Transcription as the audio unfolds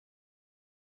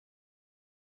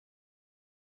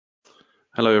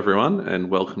Hello, everyone, and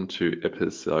welcome to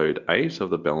episode 8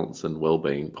 of the Balance and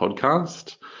Wellbeing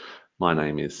podcast. My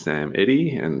name is Sam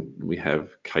Eddy, and we have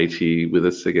Katie with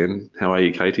us again. How are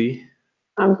you, Katie?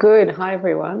 I'm good. Hi,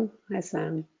 everyone. Hi,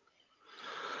 Sam.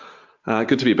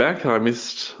 Good to be back. I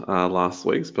missed last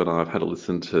week's, but I've had a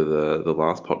listen to the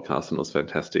last podcast, and it was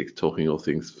fantastic talking all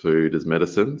things food as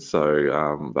medicine.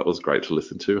 So that was great to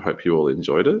listen to. Hope you all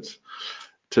enjoyed it.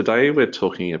 Today, we're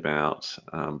talking about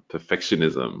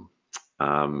perfectionism.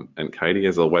 And Katie,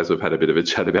 as always, we've had a bit of a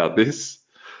chat about this.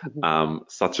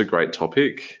 Such a great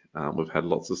topic. We've had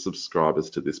lots of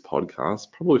subscribers to this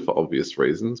podcast, probably for obvious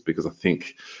reasons, because I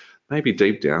think maybe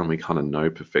deep down we kind of know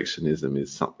perfectionism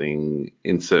is something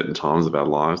in certain times of our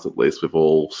lives, at least, we've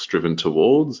all striven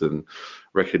towards and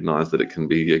recognize that it can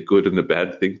be a good and a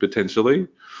bad thing potentially,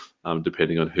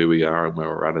 depending on who we are and where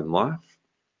we're at in life.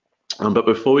 But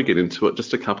before we get into it,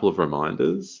 just a couple of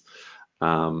reminders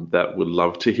that would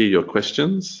love to hear your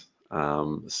questions.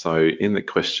 So in the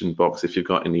question box, if you've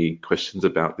got any questions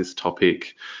about this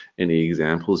topic, any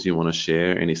examples you want to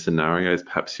share, any scenarios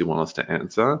perhaps you want us to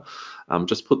answer,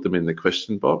 just put them in the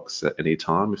question box at any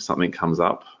time. If something comes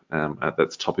up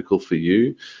that's topical for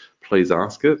you, please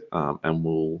ask it, and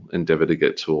we'll endeavour to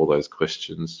get to all those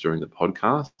questions during the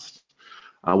podcast.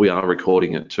 We are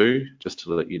recording it too, just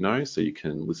to let you know, so you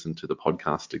can listen to the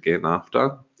podcast again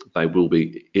after. It will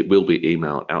be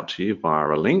emailed out to you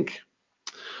via a link.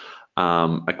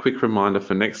 A quick reminder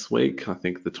for next week, I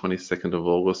think the 22nd of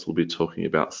August, we'll be talking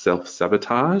about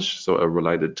self-sabotage, so a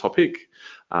related topic.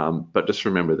 But just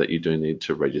remember that you do need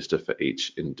to register for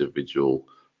each individual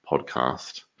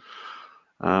podcast.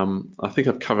 I think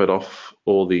I've covered off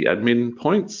all the admin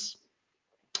points.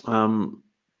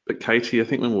 But Katie, I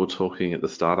think when we were talking at the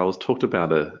start, I was talked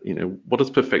about what does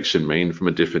perfection mean from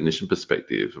a definition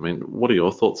perspective? I mean, what are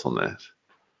your thoughts on that?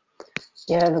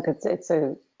 Yeah, look, it's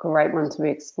a great one to be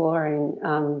exploring.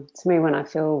 To me, when I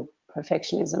feel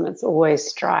perfectionism, it's always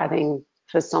striving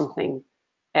for something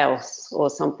else or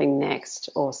something next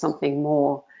or something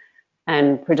more,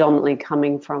 and predominantly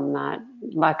coming from that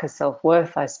lack of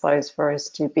self-worth, I suppose, for us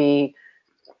to be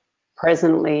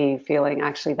presently feeling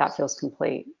actually that feels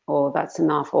complete or that's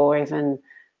enough, or even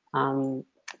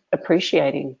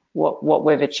appreciating what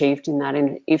we've achieved in that.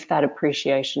 And if that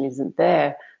appreciation isn't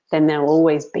there, then there'll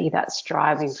always be that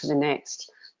striving for the next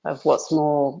of what's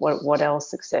more, what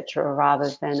else, etc.,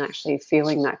 rather than actually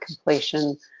feeling that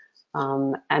completion.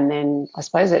 And then I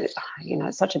suppose it's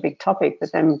such a big topic,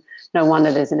 but then no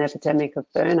wonder there's an epidemic of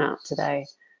burnout today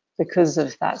because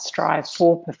of that strive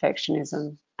for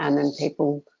perfectionism, and then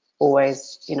people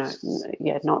always,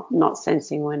 not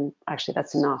sensing when actually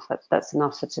that's enough. That's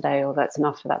enough for today, or that's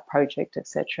enough for that project,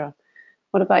 etc.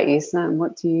 What about you, Sam?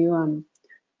 What do you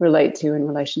relate to in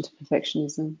relation to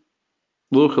perfectionism?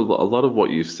 Look, a lot of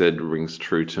what you've said rings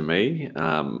true to me.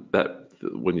 That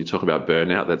when you talk about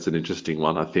burnout, that's an interesting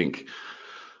one. I think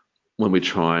when we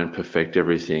try and perfect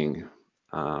everything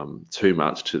too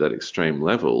much to that extreme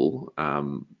level,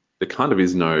 there kind of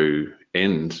is no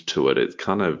end to it.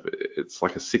 It's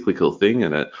like a cyclical thing,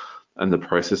 and the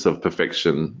process of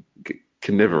perfection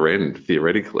can never end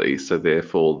theoretically. So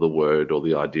therefore, the word or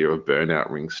the idea of burnout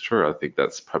rings true. I think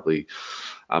that's probably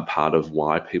a part of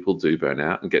why people do burn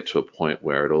out and get to a point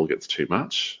where it all gets too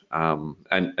much.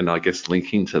 And I guess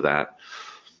linking to that,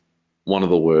 one of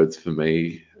the words for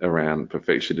me around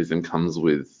perfectionism comes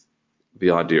with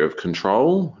the idea of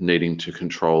control, needing to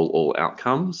control all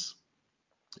outcomes.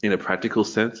 In a practical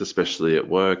sense, especially at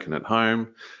work and at home,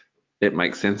 it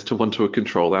makes sense to want to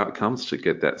control outcomes to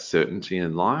get that certainty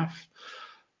in life.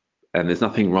 And there's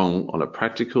nothing wrong on a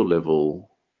practical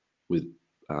level with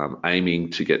aiming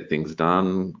to get things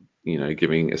done,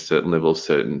 giving a certain level of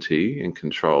certainty and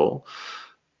control.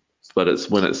 But it's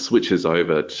when it switches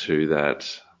over to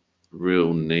that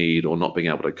real need, or not being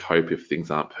able to cope if things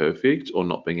aren't perfect, or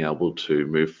not being able to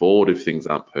move forward if things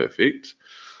aren't perfect,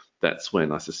 that's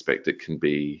when I suspect it can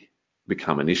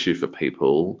become an issue for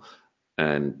people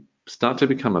and start to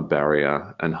become a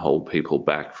barrier and hold people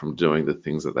back from doing the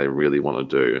things that they really want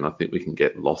to do. And I think we can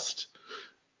get lost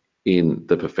in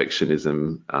the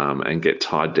perfectionism and get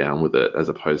tied down with it, as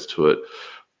opposed to it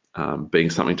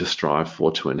being something to strive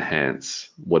for, to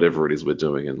enhance whatever it is we're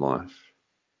doing in life.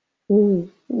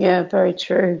 Yeah, very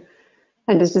true.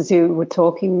 And just as you were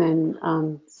talking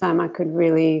then, Sam, I could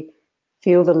really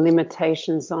feel the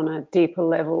limitations on a deeper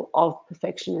level of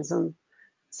perfectionism.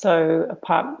 So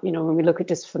apart, when we look at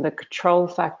just from the control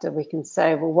factor, we can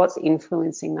say, well, what's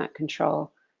influencing that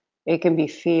control? It can be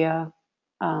fear.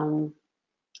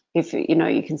 If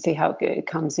you can see how it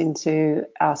comes into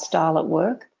our style at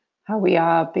work, how we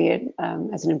are, be it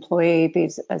as an employee, be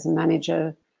it as a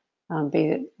manager, be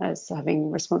it as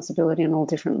having responsibility on all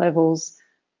different levels,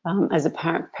 as a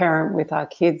parent with our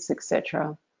kids,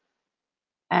 etc.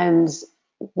 And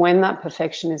when that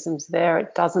perfectionism's there,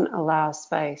 it doesn't allow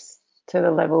space to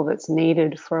the level that's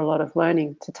needed for a lot of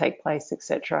learning to take place,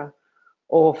 etc.,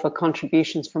 or for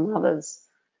contributions from others.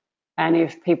 And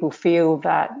if people feel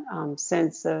that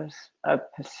sense of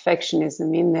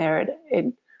perfectionism in there,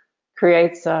 it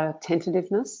creates a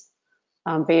tentativeness,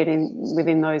 be it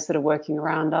within those that are working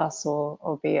around us,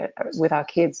 or be it with our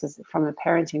kids from a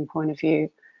parenting point of view.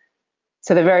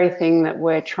 So the very thing that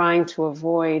we're trying to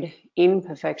avoid in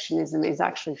perfectionism is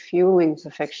actually fueling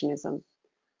perfectionism.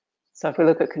 So if we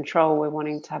look at control, we're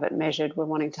wanting to have it measured, we're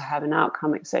wanting to have an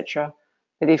outcome, etc.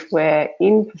 But if we're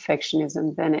in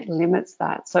perfectionism, then it limits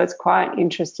that. So it's quite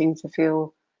interesting to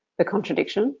feel the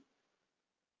contradiction.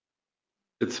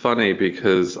 It's funny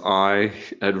because I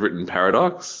had written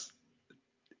paradox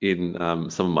in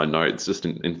some of my notes just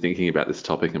in thinking about this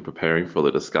topic and preparing for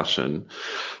the discussion.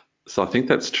 So I think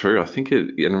that's true. I think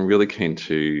and I'm really keen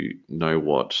to know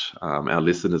what our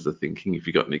listeners are thinking. If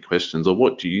you've got any questions, or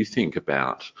what do you think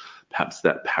about perhaps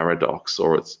that paradox,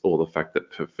 or the fact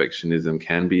that perfectionism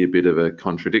can be a bit of a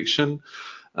contradiction,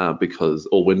 or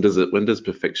when does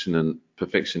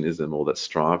perfectionism or that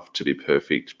strive to be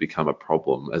perfect become a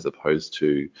problem as opposed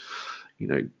to,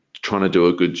 trying to do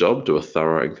a good job, do a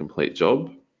thorough and complete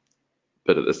job?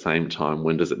 But at the same time,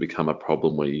 when does it become a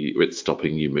problem where it's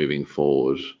stopping you moving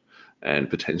forward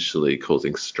and potentially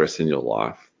causing stress in your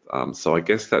life? So I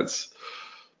guess that's,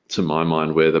 to my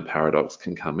mind, where the paradox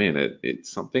can come in. It's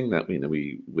something that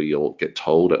we all get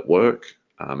told at work,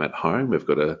 at home. We've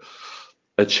got to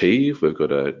achieve, we've got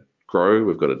to grow,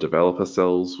 we've got to develop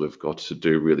ourselves, we've got to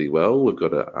do really well, we've got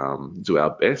to do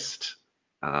our best.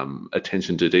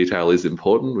 Attention to detail is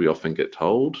important, we often get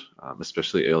told,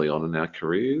 especially early on in our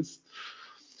careers.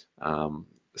 And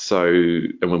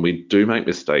when we do make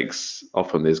mistakes,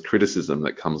 often there's criticism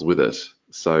that comes with it.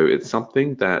 So it's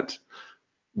something that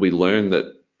we learn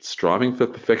that striving for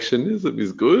perfectionism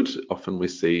is good. Often we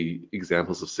see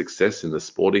examples of success in the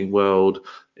sporting world,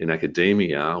 in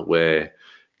academia, where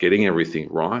getting everything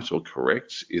right or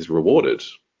correct is rewarded.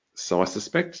 So I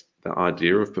suspect the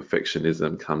idea of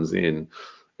perfectionism comes in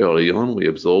early on. We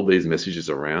absorb these messages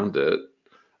around it.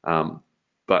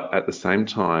 But at the same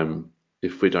time,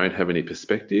 if we don't have any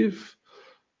perspective,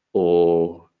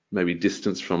 or maybe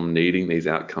distance from needing these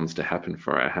outcomes to happen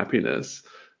for our happiness,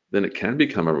 then it can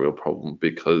become a real problem,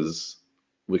 because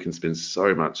we can spend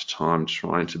so much time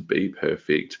trying to be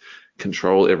perfect,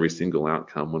 control every single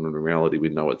outcome, when in reality we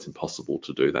know it's impossible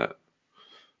to do that.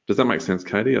 Does that make sense,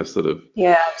 Katie? Yeah,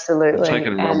 I've absolutely.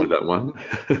 taken and run And with that one.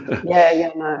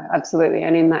 yeah, no, absolutely.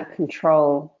 And in that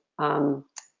control,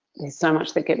 there's so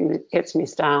much that gets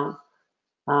missed out.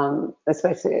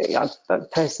 Especially,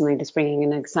 personally, just bringing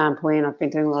an example in, I've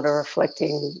been doing a lot of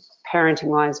reflecting parenting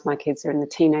wise. My kids are in the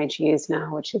teenage years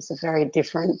now, which is a very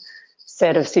different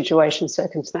set of situations,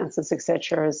 circumstances,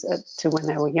 etc., as to when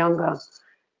they were younger.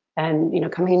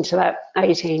 And coming into that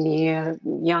 18-year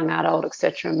young adult,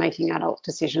 etc., making adult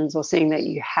decisions, or seeing that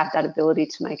you have that ability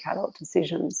to make adult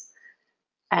decisions,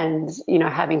 and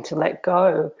having to let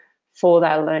go for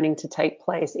that learning to take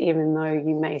place, even though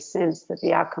you may sense that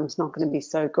the outcome's not going to be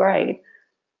so great,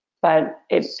 but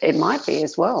it might be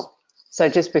as well. So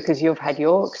just because you've had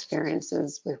your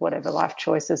experiences with whatever life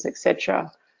choices,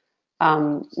 etc.,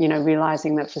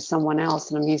 realizing that for someone else,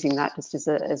 and I'm using that just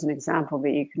as an example,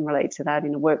 that you can relate to that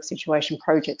in a work situation,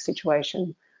 project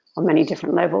situation, on many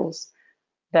different levels,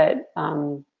 that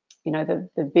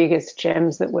the biggest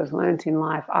gems that we've learned in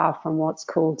life are from what's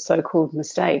called so-called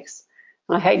mistakes.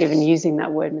 And I hate even using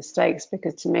that word mistakes,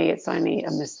 because to me it's only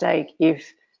a mistake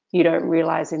if you don't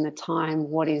realize in the time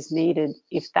what is needed,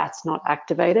 if that's not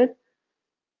activated,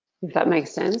 if that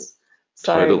makes sense.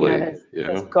 So, Totally. there's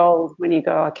Yeah. gold when you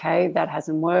go, okay, that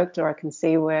hasn't worked, or I can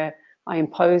see where I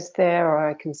imposed there, or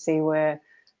I can see where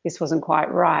this wasn't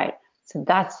quite right. So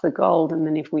that's the gold. And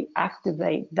then if we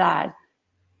activate that,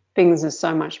 things are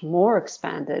so much more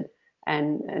expanded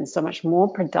and so much more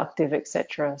productive,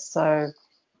 etc. So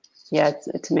yeah,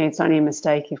 to me, it's only a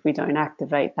mistake if we don't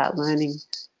activate that learning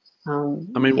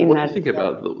I mean, in what do you that. think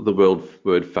about the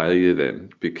word failure then?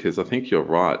 Because I think you're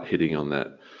right, hitting on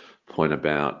that point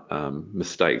about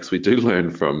mistakes. We do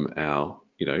learn from our,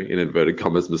 in inverted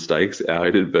commas, mistakes, our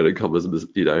in inverted commas,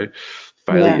 Yeah.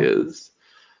 failures.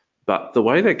 But the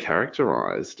way they're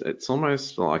characterized, it's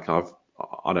almost like I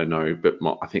don't know, but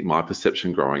I think my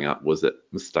perception growing up was that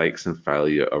mistakes and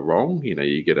failure are wrong.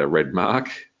 You get a red mark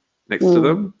next to Mm.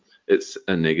 them. It's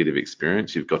a negative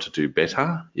experience. You've got to do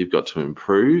better. You've got to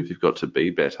improve. You've got to be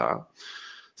better.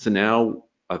 So now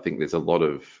I think there's a lot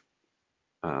of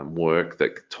work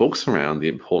that talks around the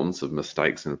importance of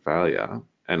mistakes and failure.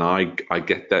 And I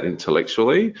get that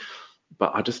intellectually,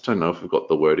 but I just don't know if we've got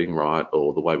the wording right,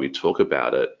 or the way we talk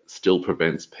about it still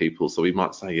prevents people. So we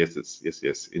might say, yes, it's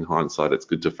yes. In hindsight, it's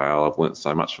good to fail. I've learnt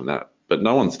so much from that, but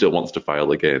no one still wants to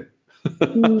fail again.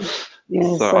 Mm. Yeah,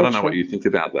 So I so don't know what true. you think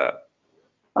about that.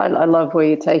 I love where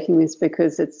you're taking this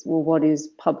because it's, well, what is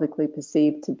publicly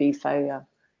perceived to be failure?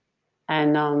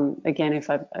 And again, if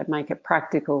I make it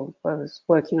practical, I was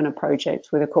working on a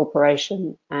project with a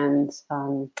corporation, and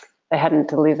they hadn't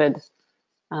delivered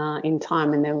in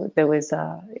time, and there was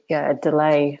a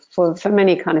delay for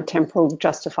many kind of temporal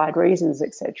justified reasons,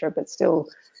 etc. But still,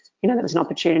 there was an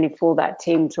opportunity for that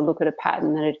team to look at a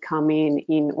pattern that had come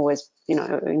in always,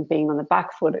 in being on the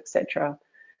back foot, etc.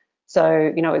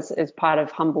 So, it's part of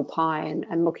humble pie,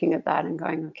 and looking at that and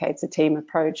going, okay, it's a team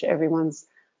approach. Everyone's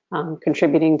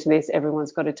contributing to this.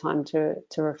 Everyone's got a time to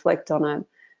reflect on it.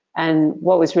 And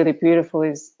what was really beautiful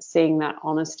is seeing that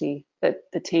honesty that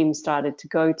the team started to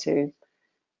go to.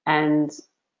 And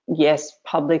yes,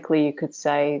 publicly you could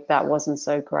say that wasn't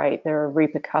so great. There are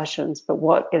repercussions, but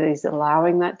what it is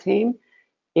allowing that team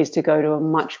is to go to a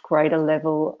much greater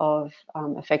level of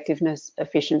effectiveness,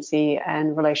 efficiency,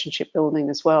 and relationship building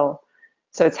as well.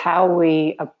 So it's how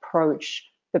we approach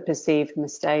the perceived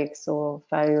mistakes or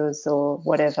failures or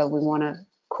whatever we want to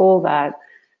call that.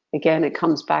 Again, it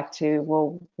comes back to,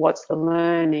 well, what's the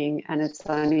learning? And it's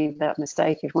only that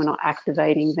mistake if we're not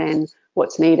activating then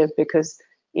what's needed. Because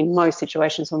in most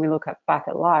situations, when we look back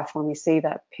at life, when we see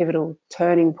that pivotal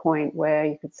turning point where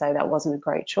you could say that wasn't a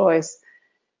great choice,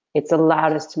 it's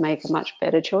allowed us to make a much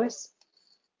better choice,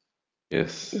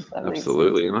 Yes, if that makes sense.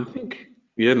 absolutely. And I think,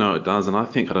 yeah, no, it does. And I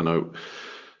think, I don't know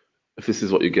if this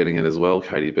is what you're getting at as well,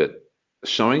 Katie, but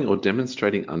showing or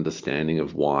demonstrating understanding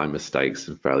of why mistakes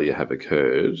and failure have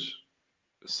occurred,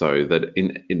 so that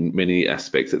in many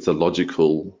aspects it's a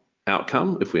logical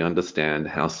outcome. If we understand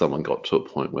how someone got to a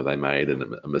point where they made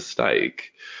a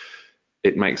mistake,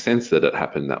 it makes sense that it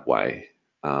happened that way.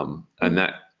 And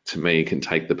that, to me, can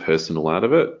take the personal out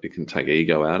of it. It can take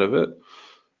ego out of it.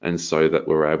 And so that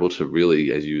we're able to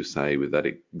really, as you say with that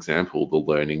example, the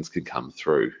learnings can come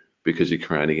through, because you're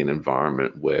creating an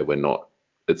environment where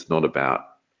it's not about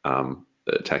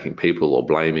attacking people or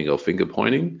blaming or finger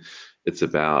pointing. It's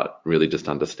about really just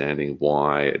understanding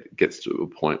why it gets to a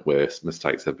point where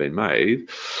mistakes have been made,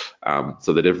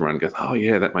 so that everyone goes, oh,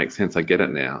 yeah, that makes sense. I get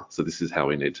it now. So this is how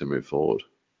we need to move forward.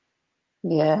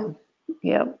 Yeah,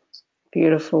 yeah,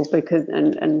 beautiful. Because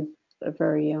and a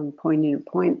very poignant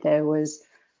point there was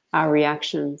our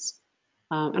reactions.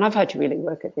 And I've had to really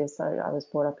work at this. I was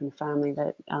brought up in a family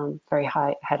that very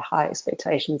high had high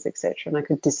expectations, etc. And I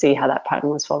could just see how that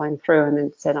pattern was following through, and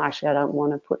then said, actually, I don't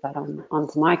want to put that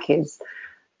onto my kids.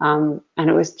 And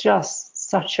it was just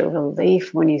such a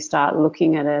relief when you start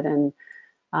looking at it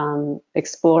and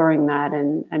exploring that,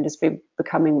 and just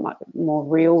becoming more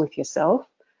real with yourself.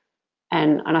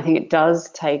 And I think it does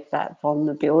take that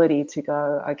vulnerability to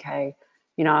go, okay,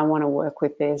 I want to work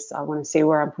with this. I want to see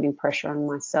where I'm putting pressure on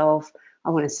myself.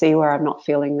 I want to see where I'm not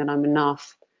feeling that I'm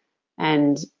enough.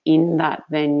 And in that,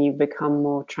 then you become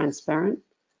more transparent,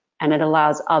 and it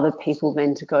allows other people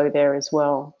then to go there as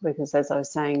well. Because as I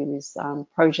was saying in this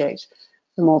project,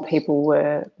 the more people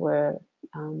were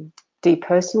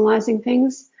depersonalizing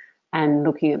things and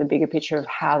looking at the bigger picture of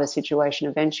how the situation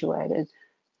eventuated,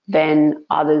 then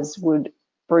others would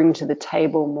bring to the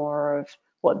table more of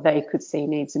what they could see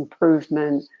needs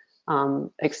improvement,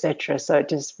 etc. So it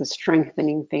just was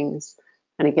strengthening things.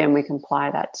 And again, we can apply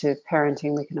that to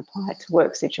parenting, we can apply it to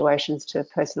work situations, to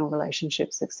personal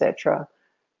relationships, etc.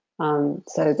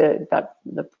 So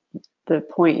the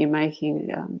point you're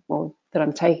making, or that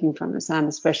I'm taking from the Sam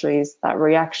especially, is that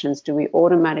reactions. Do we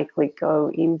automatically go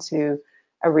into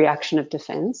a reaction of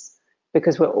defense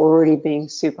because we're already being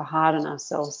super hard on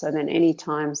ourselves? So then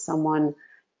anytime someone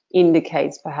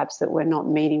indicates perhaps that we're not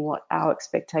meeting what our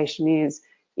expectation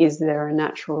is there a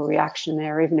natural reaction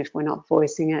there, even if we're not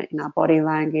voicing it in our body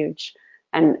language?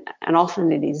 And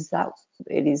often it is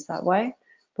that way,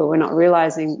 but we're not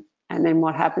realizing. And then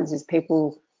what happens is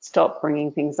people stop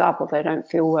bringing things up, or they don't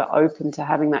feel we're open to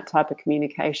having that type of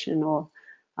communication, or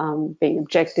being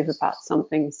objective about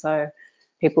something. So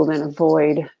people then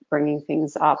avoid bringing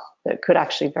things up that could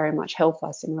actually very much help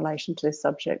us in relation to this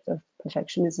subject of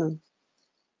perfectionism.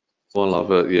 Well, I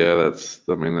love it. Yeah,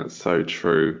 I mean, that's so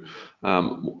true.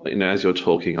 As you're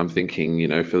talking, I'm thinking,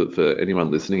 for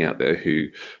anyone listening out there who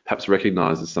perhaps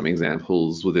recognizes some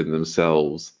examples within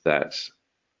themselves that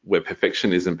where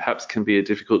perfectionism perhaps can be a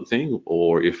difficult thing,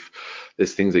 or if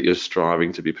there's things that you're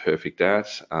striving to be perfect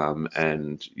at,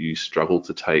 and you struggle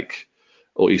to take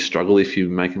or you struggle if you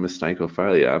make a mistake or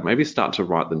failure, maybe start to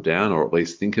write them down or at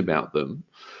least think about them.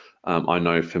 I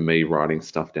know for me, writing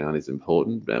stuff down is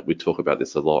important. We talk about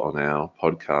this a lot on our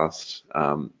podcast,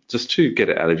 just to get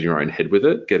it out of your own head with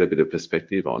it, get a bit of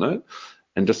perspective on it,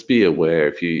 and just be aware.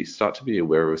 If you start to be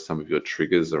aware of some of your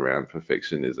triggers around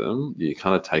perfectionism, you're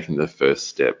kind of taking the first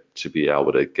step to be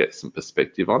able to get some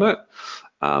perspective on it,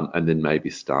 and then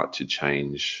maybe start to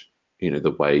change,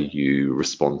 the way you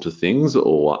respond to things,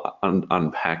 or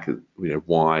unpack,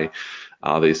 why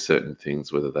are there certain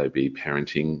things, whether they be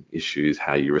parenting issues,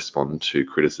 how you respond to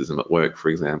criticism at work, for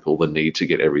example, the need to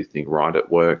get everything right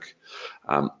at work.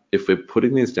 If we're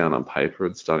putting these down on paper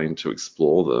and starting to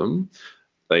explore them,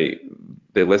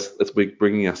 they're less. We're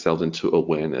bringing ourselves into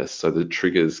awareness, so the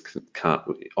triggers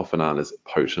often aren't as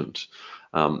potent.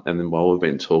 And then while we've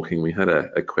been talking, we had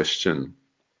a question,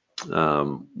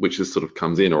 which is sort of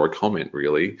comes in, or a comment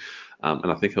really.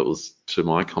 And I think it was to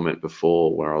my comment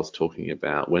before where I was talking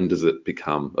about when does it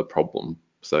become a problem.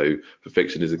 So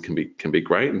perfectionism can be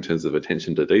great in terms of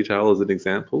attention to detail, as an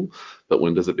example, but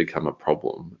when does it become a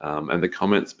problem? And the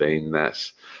comment's been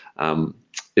that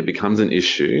it becomes an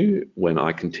issue when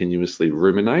I continuously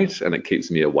ruminate and it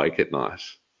keeps me awake at night.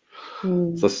 So I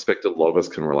Mm. suspect a lot of us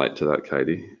can relate to that,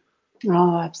 Katie.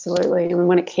 Oh, absolutely. And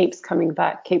when it keeps coming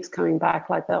back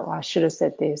like that, oh, I should have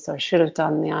said this, or I should have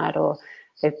done that, or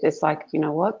it's like, you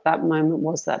know what, that moment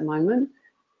was that moment.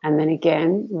 And then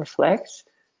again, reflect,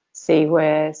 see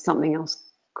where something else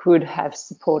could have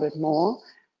supported more,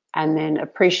 and then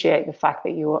appreciate the fact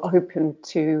that you were open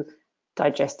to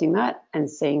digesting that and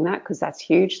seeing that, because that's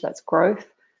huge, that's growth,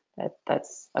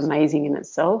 that's amazing in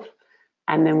itself.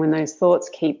 And then when those thoughts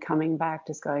keep coming back,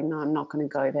 just going, no, I'm not going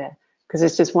to go there, because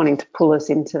it's just wanting to pull us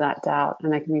into that doubt,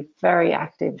 and they can be very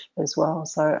active as well.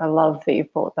 So I love that you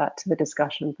brought that to the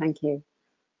discussion. Thank you.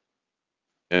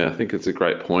 Yeah, I think it's a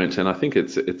great point, and I think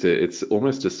it's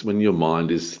almost just when your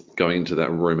mind is going into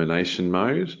that rumination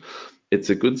mode, it's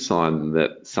a good sign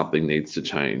that something needs to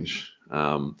change.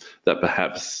 That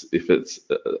perhaps if it's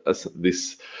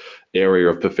this area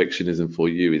of perfectionism for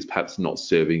you is perhaps not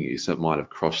serving you, so it might have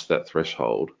crossed that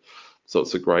threshold. So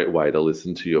it's a great way to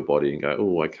listen to your body and go,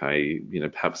 oh, okay,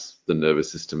 perhaps the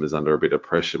nervous system is under a bit of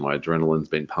pressure. My adrenaline's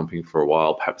been pumping for a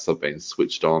while. Perhaps I've been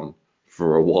switched on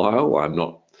for a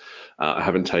while. I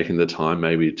haven't taken the time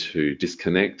maybe to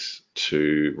disconnect,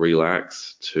 to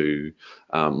relax, to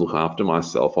look after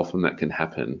myself. Often that can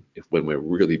happen when we're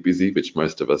really busy, which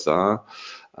most of us are,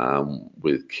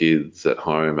 with kids at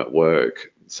home, at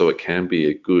work. So it can be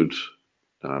a good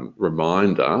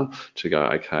reminder to go,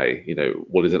 okay,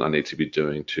 what is it I need to be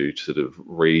doing to sort of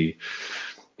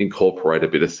incorporate a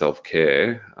bit of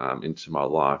self-care into my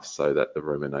life, so that the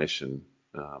rumination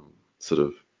sort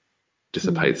of Mm.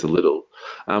 dissipates a little.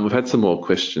 We've had some more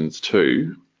questions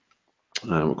too,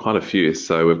 quite a few.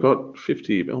 So we've got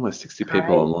 50, almost 60 people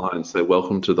Great. online. So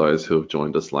welcome to those who have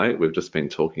joined us late. We've just been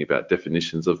talking about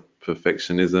definitions of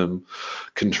perfectionism,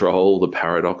 control, the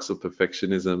paradox of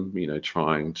perfectionism,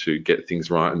 trying to get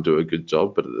things right and do a good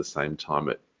job, but at the same time,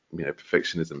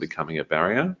 perfectionism becoming a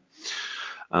barrier.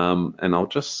 And I'll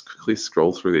just quickly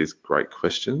scroll through these great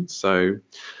questions. So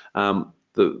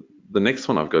the next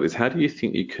one I've got is, how do you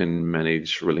think you can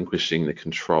manage relinquishing the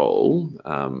control,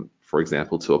 for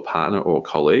example, to a partner or a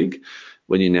colleague,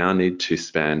 when you now need to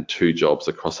span two jobs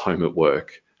across home and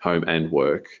work, wanting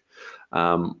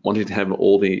to have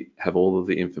all of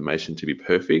the information to be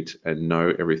perfect and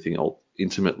know everything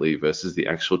intimately versus the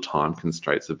actual time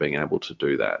constraints of being able to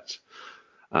do that?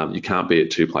 You can't be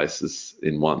at two places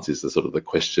in once is the sort of the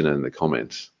question and the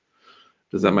comment.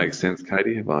 Does that make Mm. sense,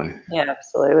 Katie? Have I? Yeah,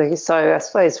 absolutely. So I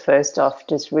suppose first off,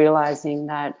 just realizing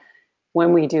that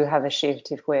when we do have a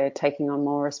shift, if we're taking on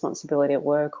more responsibility at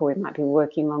work, or we might be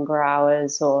working longer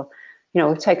hours, or,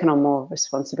 we've taken on more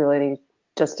responsibility,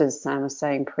 just as Sam was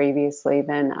saying previously,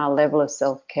 then our level of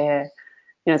self-care,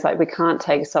 it's like we can't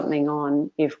take something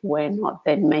on if we're not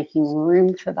then making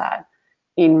room for that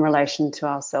in relation to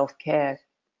our self-care.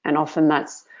 And often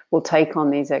we'll take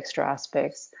on these extra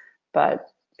aspects, but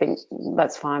think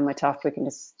that's fine, we're tough, we can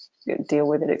just deal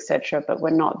with it, etc. But we're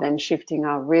not then shifting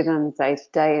our rhythm day to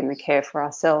day in the care for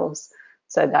ourselves.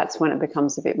 So that's when it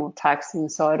becomes a bit more taxing.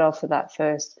 So I'd offer that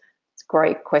first. It's a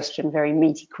great question, very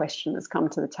meaty question that's come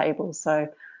to the table. So,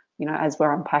 as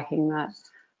we're unpacking that,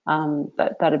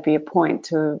 that'd be a point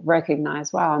to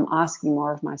recognize, wow, I'm asking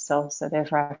more of myself, so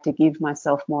therefore I have to give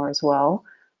myself more as well.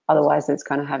 Otherwise, it's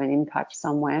going to have an impact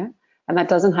somewhere. And that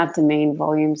doesn't have to mean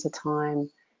volumes of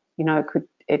time.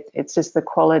 It's just the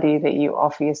quality that you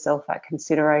offer yourself, that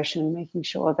consideration, making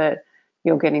sure that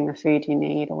you're getting the food you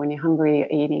need, or when you're hungry,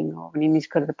 you're eating, or when you need to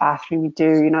go to the bathroom, you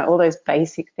do, all those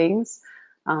basic things.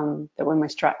 that when we're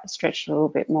stretched a little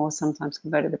bit more, sometimes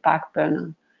can go to the back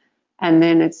burner. And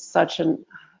then it's such a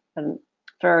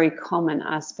very common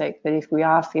aspect that if we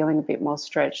are feeling a bit more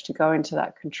stretched, to go into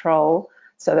that control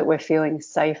so that we're feeling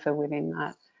safer within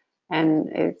that. And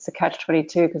it's a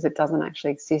catch-22 because it doesn't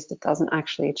actually exist. It doesn't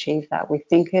actually achieve that. We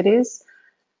think it is,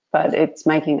 but it's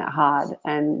making it hard.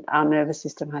 And our nervous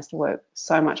system has to work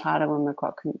so much harder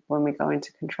when we go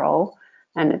into control,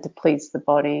 and it depletes the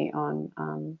body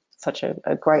on such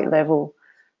a great level.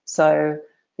 So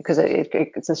because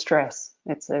it's a stress,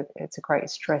 it's a great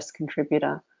stress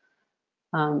contributor.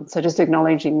 So just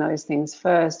acknowledging those things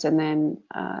first, and then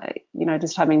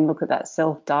just having a look at that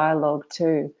self-dialogue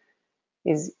too,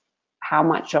 is how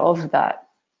much of that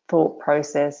thought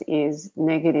process is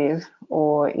negative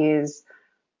or is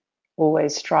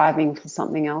always striving for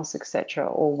something else, etc.,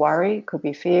 or worry. Could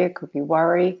be fear, could be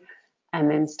worry, and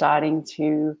then starting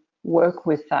to work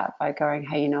with that by going,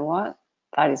 hey, you know what?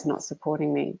 That is not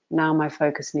supporting me. Now my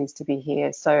focus needs to be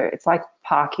here. So it's like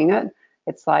parking it.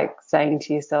 It's like saying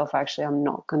to yourself, actually, I'm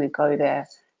not going to go there,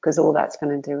 because all that's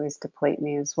going to do is deplete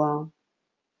me as well.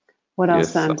 What else,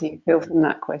 Yes. Sam, do you feel from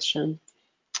that question?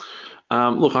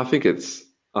 Look, I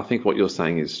think what you're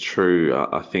saying is true.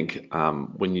 I think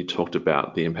when you talked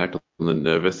about the impact on the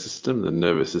nervous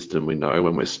system we know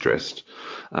when we're stressed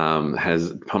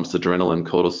has pumps adrenaline,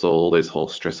 cortisol, these whole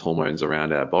stress hormones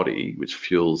around our body, which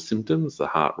fuels symptoms, the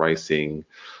heart racing,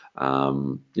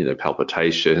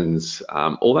 palpitations,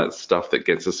 all that stuff that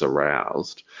gets us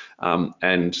aroused.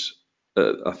 And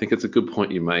I think it's a good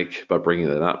point you make by bringing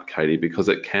that up, Katie, because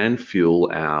it can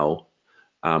fuel our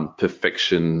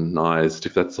perfectionized,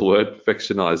 if that's the word,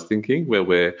 perfectionized thinking, where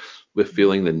we're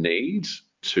feeling the need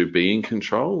to be in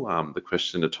control. The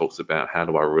questioner talks about, how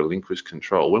do I relinquish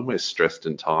control? When we're stressed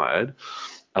and tired,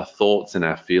 our thoughts and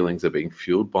our feelings are being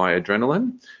fueled by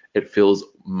adrenaline. It feels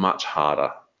much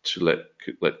harder to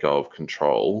let go of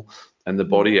control, and the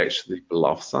body actually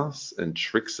bluffs us and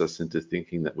tricks us into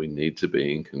thinking that we need to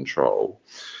be in control.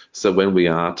 So when we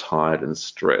are tired and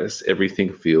stressed,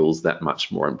 everything feels that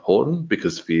much more important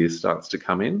because fear starts to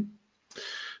come in.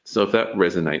 So if that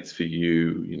resonates for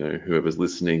you, whoever's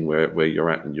listening, where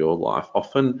you're at in your life,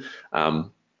 often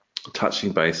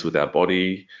touching base with our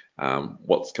body,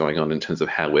 what's going on in terms of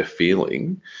how we're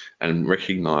feeling, and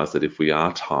recognize that if we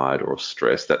are tired or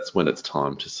stressed, that's when it's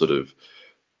time to sort of,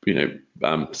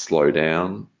 slow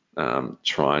down,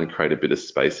 try and create a bit of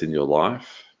space in your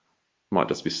life. Might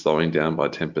just be slowing down by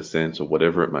 10% or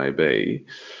whatever it may be,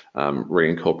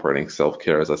 reincorporating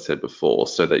self-care, as I said before,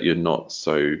 so that you're not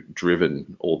so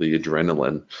driven, all the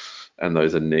adrenaline and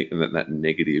that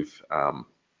negative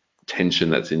tension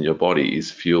that's in your body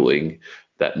is fueling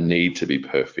that need to be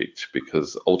perfect,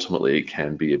 because ultimately it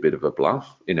can be a bit of a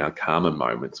bluff. In our calmer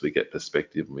moments, we get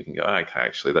perspective and we can go, okay,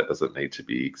 actually, that doesn't need to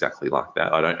be exactly like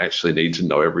that. I don't actually need to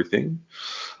know everything.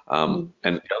 And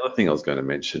the other thing I was going to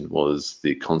mention was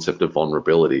the concept of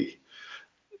vulnerability.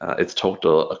 It's talked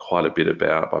quite a bit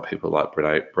about by people like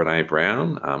Brene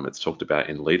Brown. It's talked about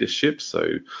in leadership,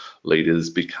 so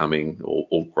leaders becoming,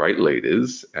 or great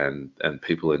leaders, and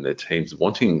people in their teams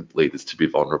wanting leaders to be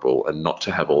vulnerable and not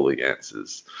to have all the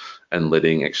answers, and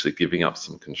actually giving up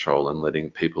some control and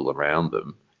letting people around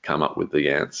them come up with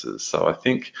the answers. So I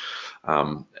think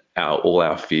all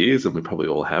our fears, and we probably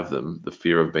all have them, the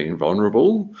fear of being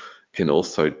vulnerable can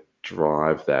also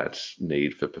drive that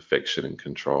need for perfection and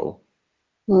control.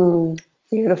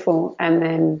 Beautiful. And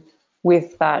then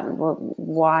with that,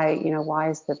 why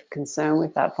is the concern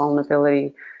with that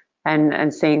vulnerability,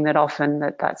 and seeing that often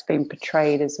that's been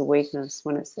portrayed as a weakness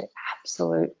when it's the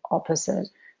absolute opposite.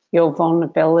 Your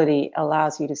vulnerability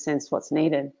allows you to sense what's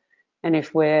needed. And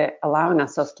if we're allowing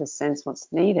ourselves to sense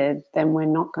what's needed, then we're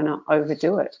not going to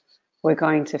overdo it. We're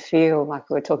going to feel like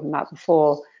we were talking about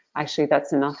before, actually,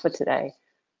 that's enough for today.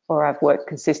 Or I've worked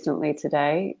consistently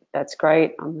today. That's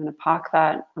great. I'm going to park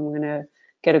that. I'm going to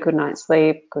get a good night's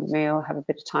sleep, good meal, have a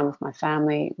bit of time with my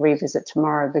family, revisit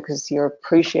tomorrow, because you're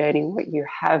appreciating what you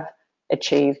have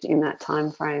achieved in that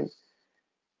time frame.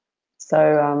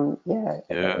 So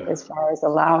as far as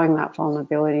allowing that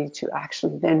vulnerability to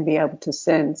actually then be able to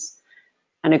sense,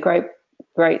 and a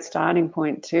great starting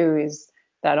point too is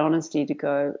that honesty to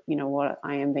go, you know what,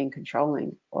 I am being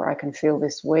controlling, or I can feel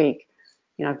this week.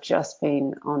 I've just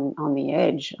been on the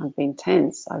edge. I've been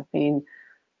tense. I've been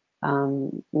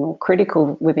more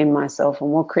critical within myself and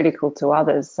more critical to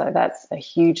others. So that's a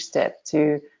huge step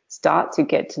to start to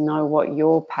get to know what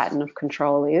your pattern of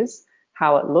control is,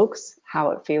 how it looks, how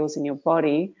it feels in your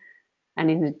body. And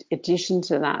in addition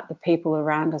to that, the people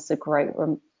around us are great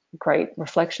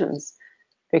reflections,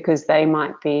 because they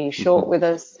might be short with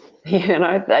us.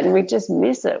 and we just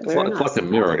miss it. It's We're like, in it's our like a stuff.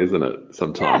 mirror, isn't it?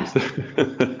 Sometimes.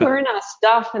 Yeah, we're in our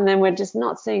stuff, and then we're just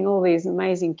not seeing all these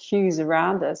amazing cues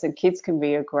around us. And kids can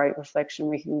be a great reflection.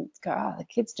 We can go, oh, the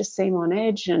kids just seem on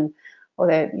edge, and or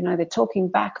they're talking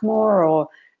back more, or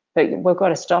but we've got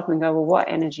to stop and go, well, what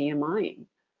energy am I in?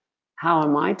 How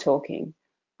am I talking?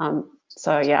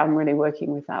 So yeah, I'm really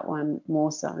working with that one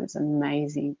more so. It's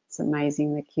amazing. It's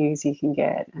amazing the cues you can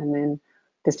get, and then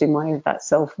just in way of that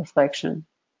self-reflection.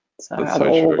 So That's so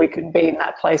or we true. could be in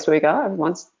that place where we go,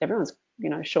 everyone's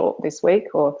short this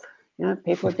week, or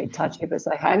people are a bit touchy, but it's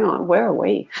like, hang on, where are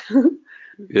we?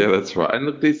 Yeah, that's right. And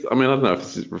look, I mean, I don't know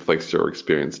if this reflects your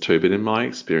experience too, but in my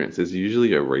experience, there's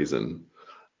usually a reason.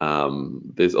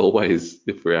 There's always,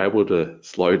 if we're able to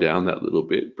slow down that little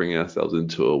bit, bring ourselves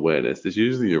into awareness, there's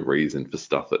usually a reason for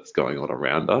stuff that's going on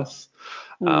around us.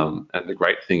 Mm, And the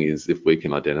great thing is if we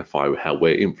can identify how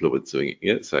we're influencing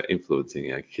it, so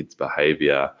influencing our kids'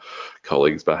 behavior,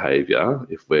 colleagues' behavior,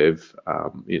 if if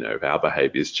our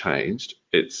behavior's changed,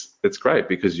 it's great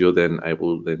because you're then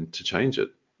able then to change it.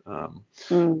 Um,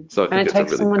 so I And think it it's a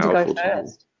takes really someone to go powerful tool.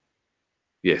 first.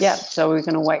 Yeah, Yes, so we're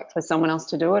going to wait for someone else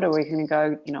to do it, or we're going to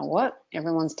go, you know what,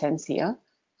 everyone's tense here.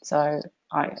 So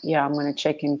I'm going to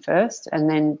check in first. And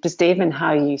then just even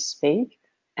how you speak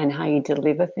and how you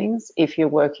deliver things, if you're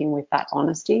working with that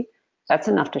honesty, that's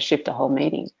enough to shift a whole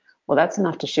meeting. Well, that's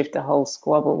enough to shift a whole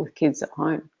squabble with kids at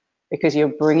home because you're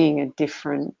bringing a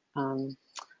different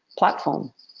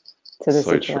platform to the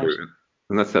so situation. true.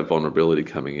 And that's that vulnerability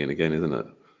coming in again, isn't it?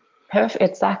 Perfect,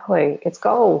 exactly. It's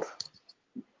gold.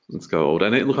 It's gold.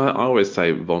 And look, I always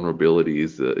say vulnerability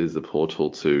is the portal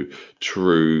to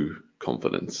true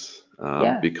confidence,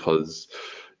 Yeah. because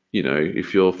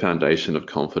if your foundation of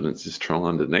confidence is strong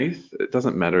underneath, it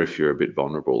doesn't matter if you're a bit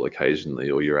vulnerable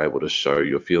occasionally or you're able to show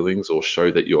your feelings or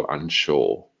show that you're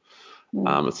unsure.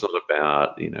 Mm, It's not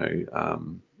about,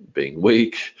 being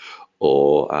weak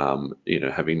or,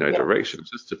 having no yeah. direction.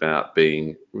 It's just about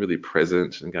being really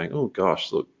present and going, oh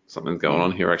gosh, look, something's going Yeah.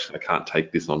 on here. Actually, I can't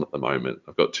take this on at the moment.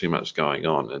 I've got too much going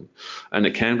on. And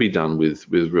it can be done with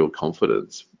real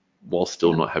confidence while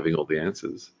still Yeah. not having all the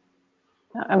answers.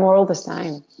 And we're all the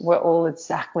same. We're all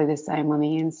exactly the same on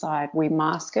the inside. We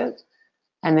mask it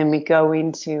and then we go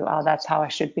into, oh, that's how I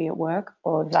should be at work,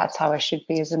 or that's how I should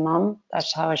be as a mum,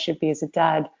 that's how I should be as a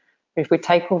dad. But if we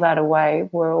take all that away,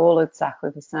 we're all exactly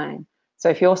the same. So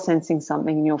if you're sensing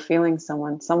something and you're feeling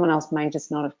someone else may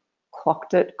just not have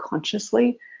clocked it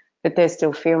consciously, but they're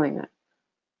still feeling it.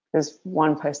 Because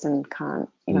one person can't,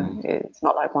 Mm. it's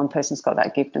not like one person's got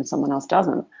that gift and someone else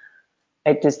doesn't.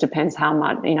 It just depends how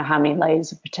much, how many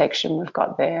layers of protection we've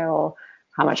got there, or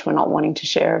how much we're not wanting to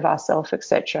share of ourselves,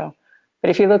 etc. But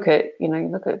if you look at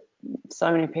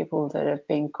so many people that have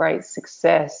been great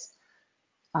success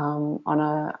on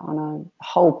a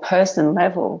whole person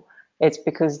level, it's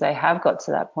because they have got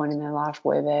to that point in their life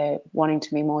where they're wanting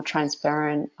to be more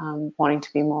transparent, wanting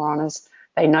to be more honest.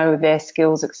 They know their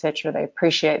skills, etc. They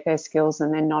appreciate their skills,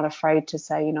 and they're not afraid to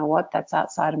say, you know what, that's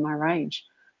outside of my range.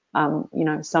 So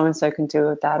and so can do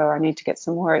with that, or I need to get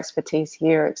some more expertise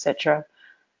here, etc.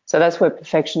 So that's where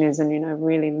perfectionism,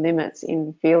 really limits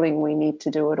in feeling we need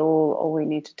to do it all or we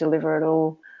need to deliver it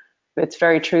all. But it's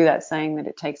very true that saying that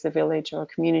it takes a village or a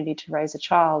community to raise a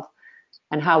child.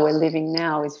 And how we're living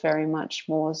now is very much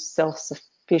more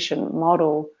self-sufficient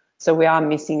model. So we are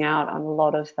missing out on a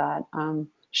lot of that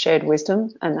shared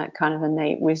wisdom and that kind of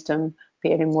innate wisdom,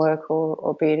 be it in work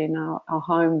or be it in our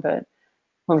home. But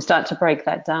when we start to break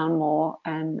that down more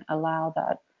and allow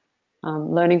that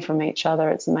learning from each other,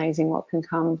 it's amazing what can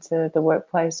come to the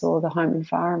workplace or the home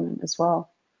environment as well.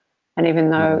 And even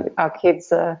though Mm. our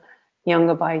kids are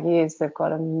younger by years, they've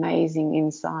got amazing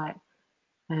insight.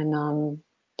 And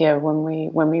yeah, when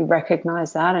we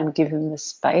recognize that and give them the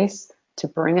space to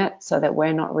bring it, so that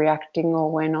we're not reacting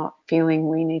or we're not feeling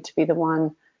we need to be the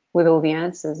one with all the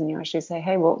answers, and you actually say,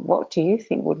 hey, what do you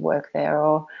think would work there,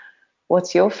 or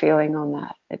what's your feeling on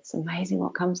that? It's amazing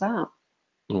what comes out.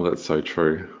 Well, that's so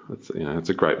true. It's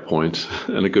a great point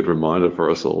and a good reminder for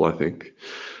us all, I think.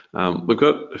 Mm. We've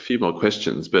got a few more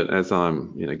questions, but as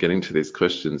I'm, getting to these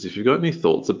questions, if you've got any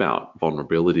thoughts about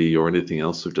vulnerability or anything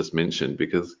else we've just mentioned,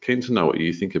 because keen to know what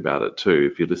you think about it too,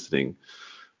 if you're listening,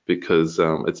 because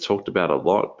it's talked about a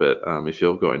lot. But if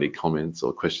you've got any comments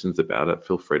or questions about it,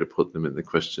 feel free to put them in the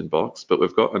question box. But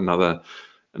we've got an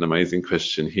amazing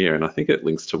question here, and I think it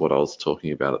links to what I was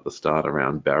talking about at the start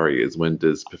around barriers. When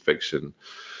does perfection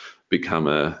become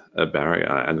a barrier?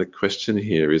 And the question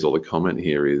here is, or the comment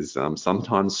here is,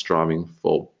 sometimes striving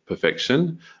for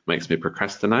perfection makes me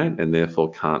procrastinate and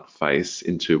therefore can't face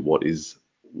into what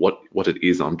it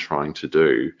is I'm trying to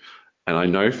do. And I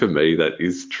know for me that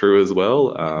is true as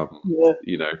well.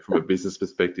 Yeah. From a business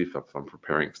perspective, if I'm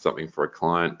preparing something for a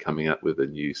client, coming up with a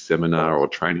new seminar or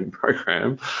training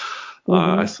program,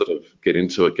 I Hmm. sort of get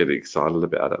into it, get excited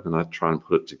about it, and I try and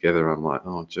put it together. I'm like,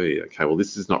 oh, gee, okay, well,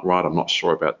 this is not right. I'm not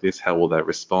sure about this. How will they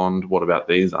respond? What about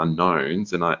these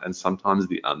unknowns? And sometimes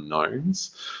the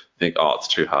unknowns think, oh, it's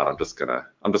too hard. I'm just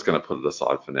gonna put it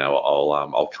aside for now.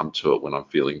 I'll come to it when I'm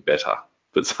feeling better.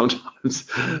 But sometimes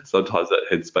that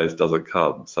headspace doesn't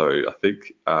come. So I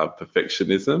think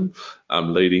perfectionism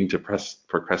leading to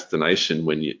procrastination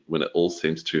when it all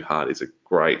seems too hard is a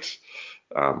great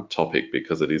topic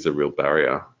because it is a real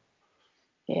barrier.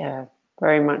 Yeah,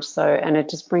 very much so. And it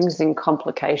just brings in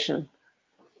complication.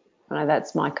 I know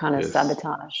that's my kind of Yes.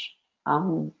 sabotage.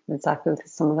 Exactly with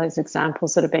some of those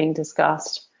examples that are being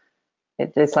discussed.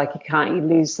 It's like you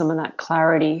lose some of that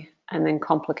clarity, and then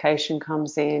complication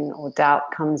comes in or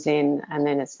doubt comes in, and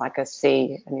then it's like a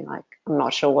C, and you're like, I'm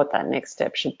not sure what that next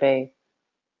step should be.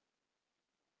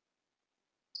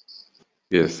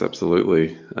 Yes,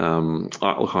 absolutely.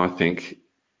 I think,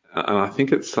 and I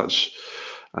think it's such,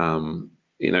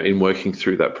 in working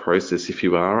through that process, if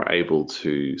you are able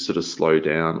to sort of slow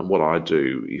down, and what I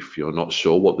do, if you're not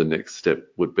sure what the next step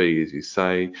would be, as you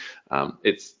say,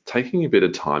 it's taking a bit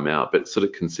of time out, but sort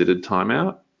of considered time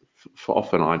out. For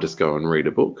often, I just go and read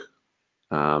a book.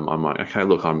 I'm like, okay,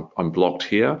 look, I'm blocked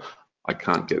here. I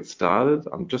can't get started.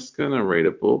 I'm just going to read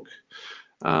a book,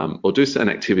 or do an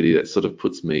activity that sort of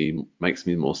makes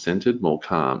me more centered, more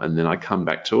calm, and then I come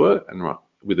back to it and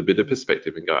with a bit of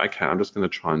perspective and go, okay, I'm just going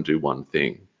to try and do one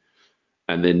thing,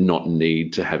 and then not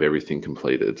need to have everything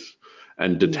completed,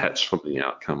 and Mm. detach from the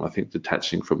outcome. I think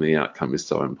detaching from the outcome is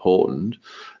so important,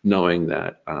 knowing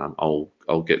that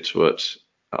I'll get to it,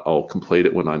 I'll complete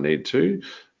it when I need to,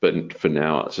 but for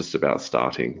now it's just about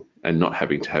starting and not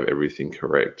having to have everything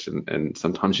correct. And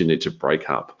sometimes you need to break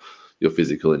up your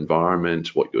physical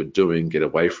environment, what you're doing, get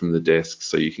away from the desk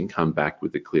so you can come back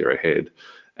with a clearer head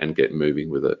and get moving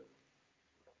with it.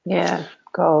 Yeah,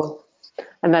 goal.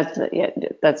 And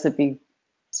that's a big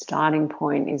starting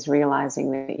point, is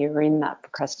realizing that you're in that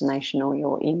procrastination or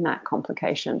you're in that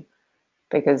complication,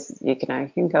 because you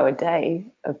can go a day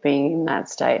of being in that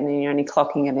state and then you're only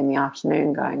clocking it in the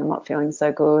afternoon going, I'm not feeling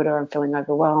so good, or I'm feeling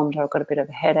overwhelmed, or I've got a bit of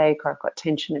a headache, or I've got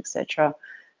tension, etc.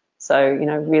 So,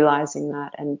 realizing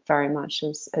that, and very much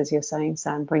as you're saying,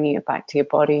 Sam, bringing it back to your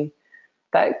body,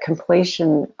 that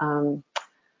completion,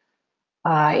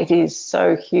 it is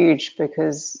so huge,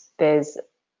 because there's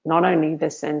not only the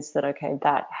sense that, okay,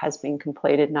 that has been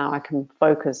completed, now I can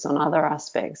focus on other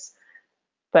aspects,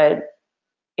 but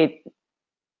it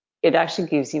it actually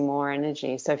gives you more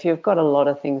energy. So if you've got a lot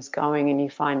of things going and you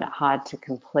find it hard to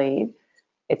complete,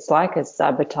 it's like a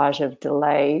sabotage of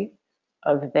delay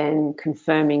of then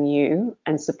confirming you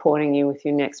and supporting you with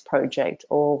your next project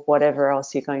or whatever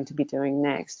else you're going to be doing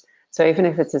next. So even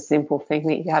if it's a simple thing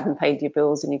that you haven't paid your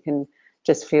bills and you can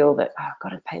just feel that, oh, I've got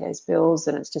to pay those bills,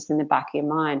 and it's just in the back of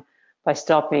your mind, by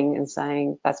stopping and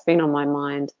saying, that's been on my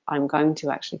mind, I'm going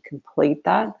to actually complete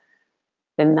that,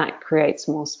 then that creates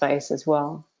more space as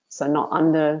well. So not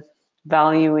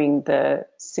undervaluing the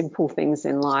simple things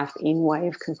in life in way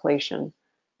of completion,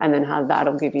 and then how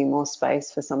that'll give you more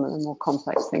space for some of the more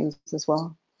complex things as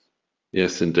well.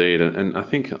 Yes, indeed. And I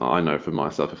think I know for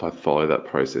myself, if I follow that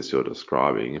process you're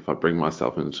describing, if I bring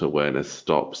myself into awareness,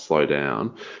 stop, slow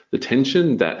down, the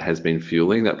tension that has been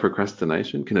fueling that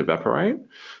procrastination can evaporate.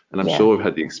 And I'm Yeah. sure we've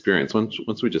had the experience.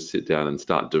 Once we just sit down and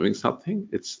start doing something,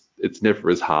 it's never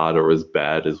as hard or as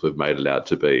bad as we've made it out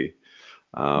to be.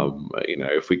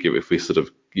 If we sort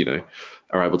of,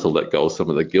 are able to let go of some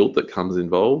of the guilt that comes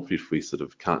involved, if we sort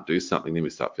of can't do something, then we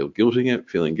start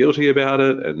feeling guilty about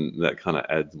it, and that kind of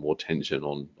adds more tension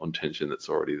on tension that's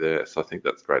already there. So I think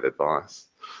that's great advice.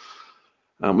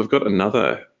 We've got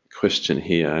another question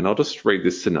here, and I'll just read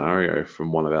this scenario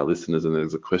from one of our listeners, and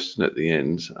there's a question at the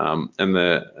end. And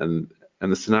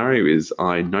the scenario is: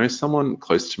 I know someone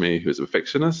close to me who is a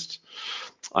perfectionist.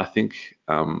 I think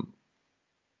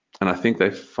and I think they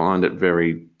find it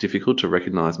very difficult to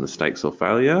recognize mistakes or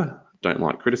failure, don't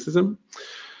like criticism.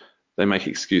 They make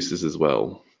excuses as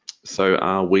well. So,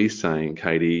 are we saying,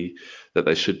 Katie, that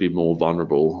they should be more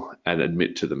vulnerable and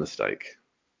admit to the mistake?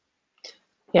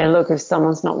 Yeah, look, if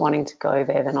someone's not wanting to go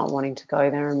there, they're not wanting to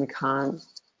go there, and we can't,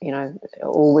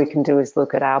 all we can do is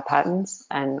look at our patterns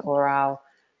and or our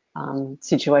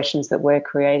situations that we're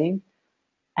creating.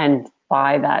 And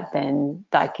by that, then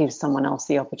that gives someone else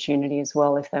the opportunity as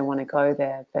well if they want to go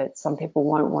there. But some people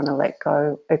won't want to let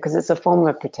go because it's a form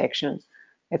of protection.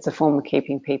 It's a form of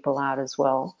keeping people out as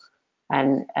well.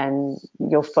 And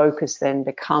your focus then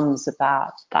becomes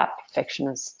about that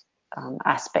perfectionist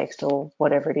aspect or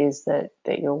whatever it is that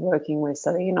you're working with,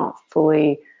 so that you're not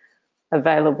fully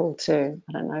available to.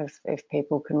 I don't know if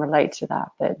people can relate to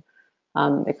that, but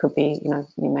it could be,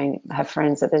 you may have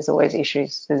friends that there's always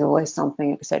issues, there's always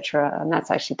something, etc., and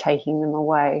that's actually taking them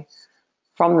away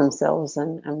from themselves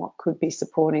and what could be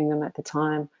supporting them at the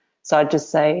time. So I'd just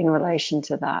say in relation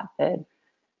to that, that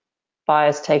by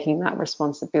us taking that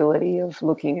responsibility of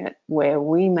looking at where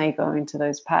we may go into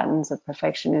those patterns of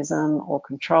perfectionism or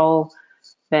control,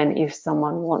 then if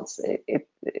someone wants it,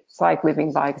 it's like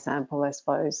living by example, I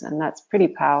suppose, and that's pretty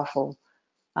powerful.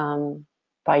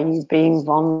 By you being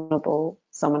vulnerable,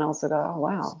 someone else will go, oh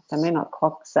wow, they may not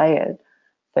say it,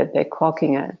 but they're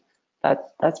clocking it.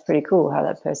 That's pretty cool how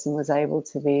that person was able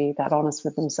to be that honest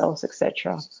with themselves,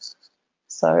 etc.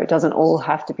 So it doesn't all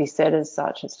have to be said as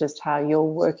such. It's just how you're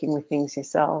working with things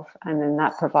yourself, and then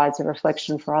that provides a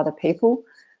reflection for other people.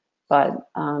 But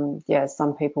yeah,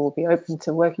 some people will be open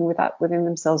to working with that within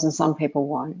themselves, and some people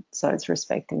won't. So it's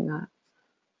respecting that.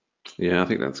 Yeah, I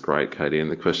think that's great, Katie.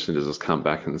 And the question has just come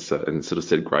back and sort of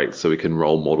said, great, so we can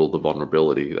role model the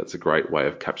vulnerability. That's a great way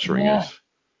of capturing it. Yeah,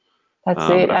 that's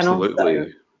it. But And also,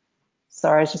 absolutely,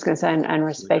 sorry, I was just going to say, and yeah,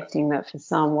 respecting that for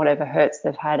some, whatever hurts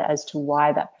they've had as to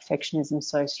why that perfectionism is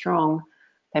so strong,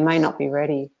 they may not be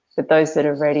ready. But those that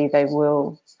are ready, they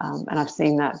will. And I've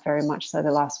seen that very much so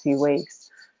the last few weeks,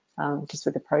 just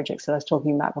with the projects that I was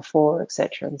talking about before,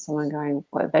 etc. And someone going,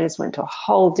 well, they just went to a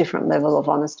whole different level of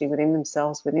honesty within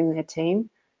themselves, within their team,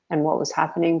 and what was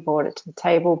happening, brought it to the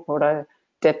table, brought a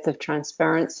depth of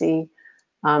transparency.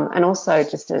 And also,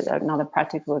 just another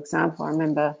practical example, I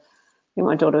remember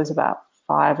my daughter was about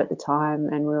 5 at the time,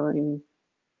 and we were in,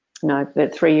 no, the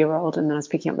 3-year-old, and then I was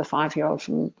picking up the 5-year-old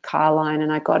from car line,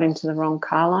 and I got into the wrong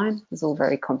car line. It was all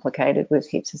very complicated with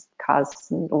heaps of cars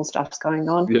and all stuff's going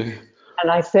on. yeah. And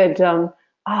I said,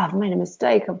 I've made a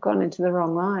mistake. I've gone into the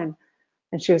wrong line.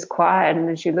 And she was quiet, and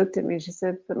then she looked at me and she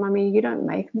said, but Mummy, you don't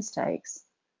make mistakes.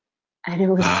 And it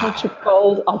was such a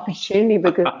bold opportunity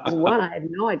because, one, I had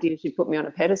no idea she put me on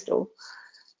a pedestal.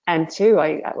 And two,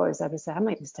 I was able to say, I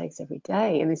make mistakes every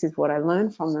day, and this is what I learn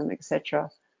from them,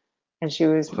 etc. And she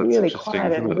was That's really interesting,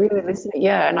 quiet isn't and it? really listening.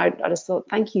 Yeah, and I just thought,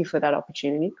 thank you for that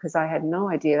opportunity, because I had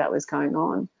no idea that was going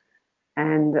on.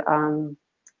 And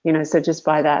so just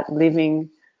by that living,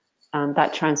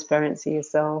 that transparency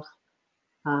yourself,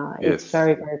 it's Yes.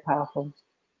 very, very powerful.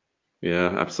 Yeah,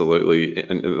 absolutely.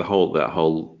 And that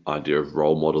whole idea of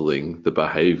role modeling the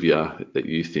behavior that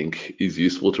you think is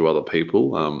useful to other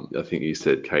people. I think you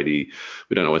said, Katie,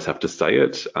 we don't always have to say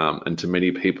it. And to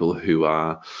many people who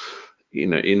are,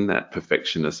 in that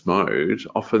perfectionist mode,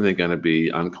 often they're going to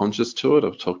be unconscious to it.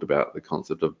 I've talked about the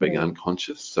concept of being Yeah.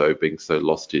 unconscious, so being so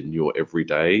lost in your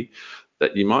everyday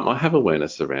that you might not have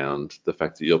awareness around the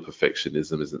fact that your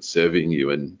perfectionism isn't serving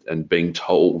you, and being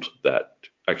told that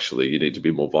actually you need to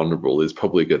be more vulnerable is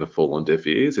probably going to fall on deaf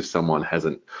ears if someone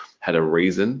hasn't had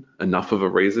enough of a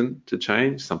reason to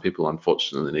change. Some people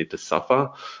unfortunately need to suffer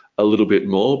a little bit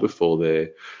more before they're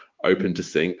open to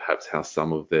seeing perhaps how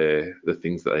some of the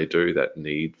things that they do, that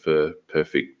need for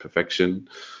perfection,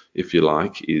 if you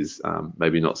like, is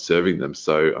maybe not serving them.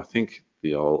 So I think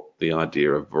the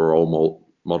idea of role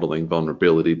modeling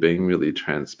vulnerability, being really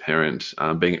transparent,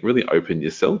 being really open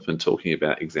yourself, and talking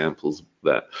about examples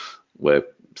that where,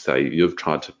 say, you've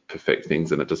tried to perfect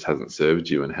things and it just hasn't served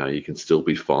you, and how you can still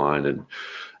be fine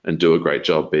and do a great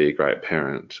job, be a great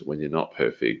parent when you're not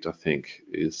perfect, I think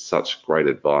is such great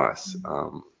advice.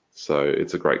 So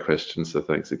it's a great question. So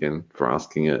thanks again for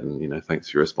asking it, and thanks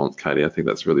for your response, Katie. I think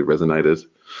that's really resonated.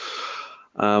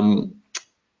 Um,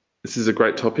 this is a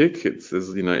great topic.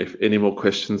 If any more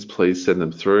questions, please send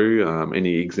them through.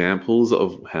 Any examples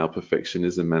of how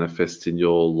perfectionism manifests in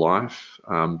your life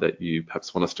that you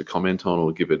perhaps want us to comment on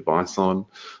or give advice on,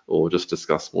 or just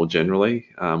discuss more generally.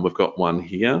 We've got one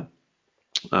here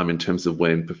in terms of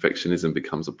when perfectionism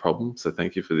becomes a problem. So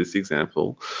thank you for this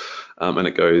example. And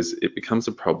it becomes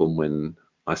a problem when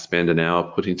I spend an hour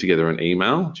putting together an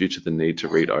email due to the need to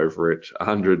read over it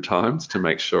 100 times to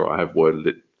make sure I have worded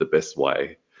it the best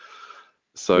way.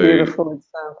 So, Beautiful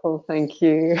example. Thank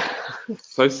you.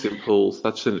 so simple,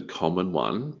 such a common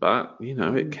one, but it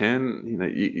Mm. can,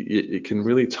 it can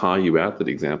really tire you out, that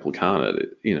example, can't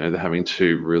it? They're having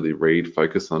to really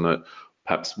focus on it,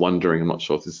 perhaps wondering, I'm not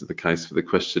sure if this is the case for the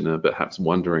questioner, but perhaps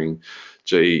wondering,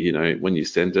 gee, when you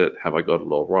send it, have I got it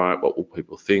all right? What will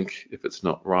people think if it's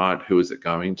not right? Who is it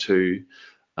going to?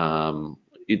 Um,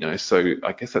 so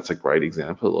I guess that's a great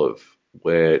example of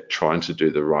where trying to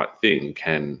do the right thing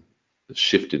can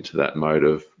shift into that mode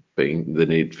of being the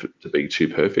need to be too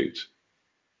perfect.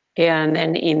 Yeah, and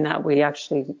then in that we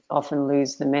actually often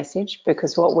lose the message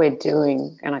because what we're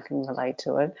doing, and I can relate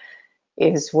to it,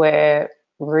 is we're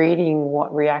reading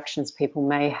what reactions people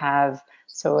may have.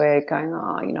 So we're going,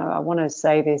 oh, I want to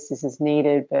say this is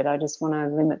needed, but I just want to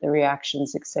limit the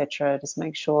reactions, etc. Just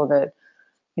make sure that,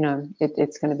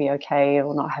 it's going to be okay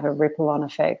or not have a ripple on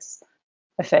effect.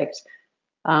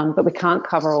 But we can't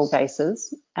cover all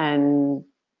bases, and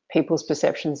people's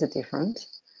perceptions are different.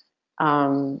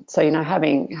 So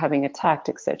having a tact,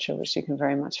 etc., which you can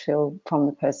very much feel from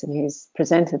the person who's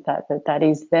presented that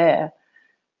is there.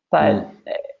 But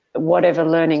Mm. whatever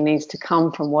learning needs to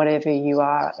come from whatever you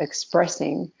are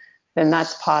expressing, then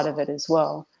that's part of it as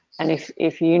well. And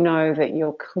if you know that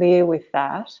you're clear with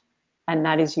that, and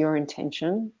that is your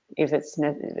intention, if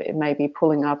it may be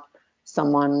pulling up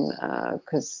someone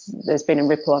because there's been a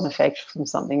ripple on effect from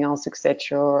something else,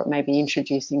 etc., or it may be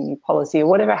introducing a new policy or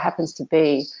whatever it happens to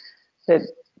be,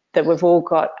 that we've all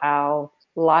got our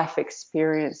life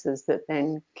experiences that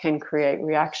then can create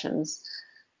reactions,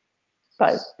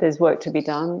 but there's work to be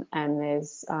done and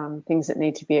there's things that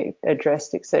need to be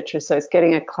addressed, etc. So it's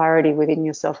getting a clarity within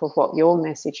yourself of what your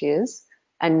message is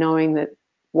and knowing that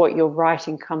what you're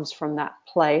writing comes from that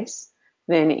place.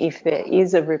 Then if there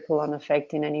is a ripple on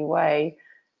effect in any way,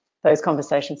 those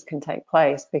conversations can take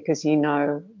place because you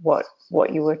know what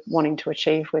you were wanting to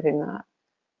achieve within that.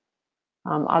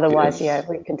 Otherwise, yeah, Yes.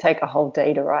 it can take a whole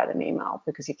day to write an email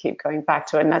because you keep going back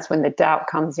to it. And that's when the doubt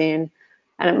comes in.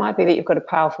 And it might be that you've got a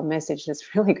powerful message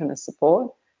that's really going to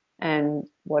support, and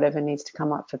whatever needs to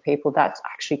come up for people, that's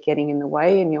actually getting in the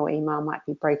way, and your email might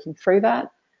be breaking through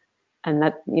that. And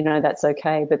that's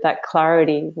okay. But that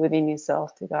clarity within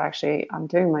yourself to go, actually, I'm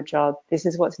doing my job. This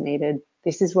is what's needed.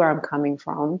 This is where I'm coming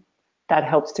from. That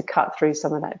helps to cut through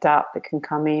some of that doubt that can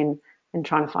come in and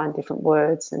trying to find different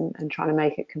words and trying to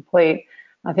make it complete.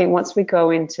 I think once we go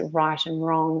into right and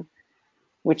wrong,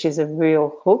 which is a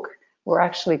real hook, we're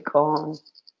actually gone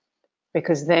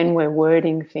because then we're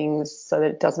wording things so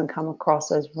that it doesn't come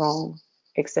across as wrong,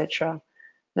 etc.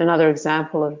 Another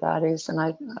example of that is,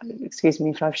 and excuse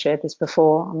me if I've shared this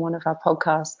before on one of our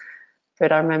podcasts,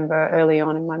 but I remember early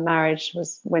on in my marriage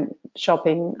went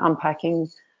shopping, unpacking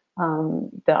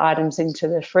the items into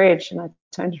the fridge, and I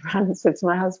turned around and said to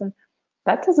my husband,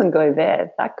 "That doesn't go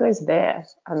there. That goes there."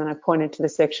 And then I pointed to the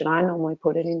section I normally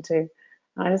put it into,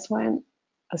 and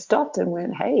I stopped and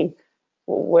went, "Hey,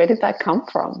 where did that come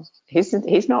from? He's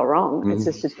not wrong. It's Mm.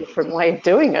 just a different way of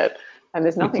doing it." And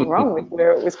there's nothing wrong with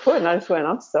where it was put. And I just went,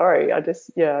 "I'm sorry." I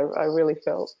really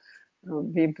felt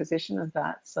the imposition of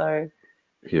that. So,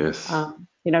 Yes.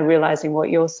 realizing what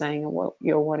you're saying and what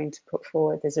you're wanting to put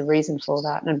forward, there's a reason for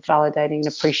that, and validating and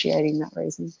appreciating that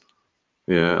reason.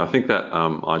 Yeah, I think that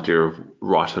idea of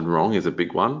right and wrong is a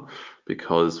big one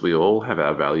because we all have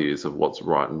our values of what's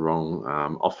right and wrong.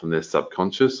 Often they're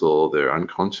subconscious or they're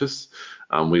unconscious.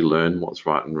 We learn what's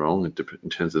right and wrong in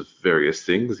terms of various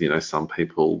things. Some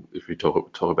people, if we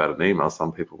talk about an email,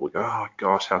 some people will go, "Oh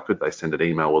gosh, how could they send an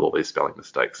email with all these spelling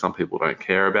mistakes?" Some people don't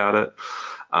care about it.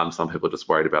 Some people are just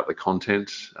worried about the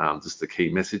content, just the key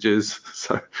messages.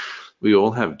 So we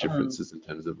all have Mm. differences in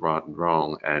terms of right and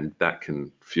wrong, and that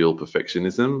can fuel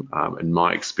perfectionism. In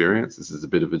my experience, this is a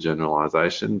bit of a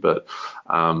generalization, but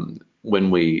when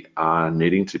we are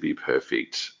needing to be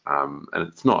perfect, and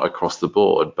it's not across the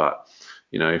board, but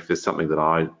if there's something that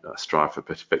I strive for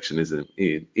perfectionism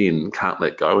in, can't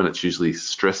let go, and it's usually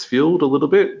stress fueled a little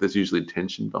bit, there's usually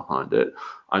tension behind it.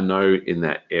 I know in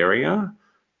that area,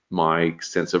 my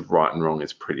sense of right and wrong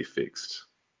is pretty fixed.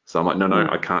 So I'm like, no, no,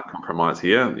 I Mm. can't compromise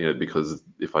here, because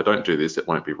if I don't do this, it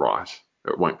won't be right,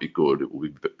 or it won't be good, it will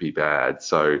be bad.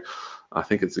 So I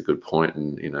think it's a good point,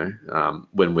 and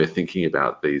when we're thinking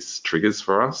about these triggers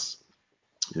for us,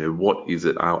 what is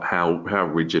it? How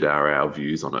rigid are our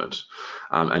views on it,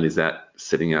 and is that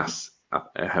setting us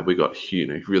up? Have we got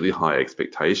really high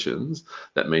expectations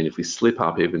that mean if we slip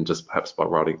up, even just perhaps by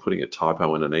putting a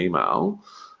typo in an email,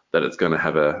 that it's going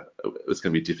to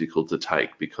be difficult to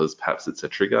take because perhaps it's a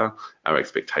trigger. Our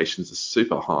expectations are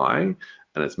super high,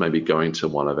 and it's maybe going to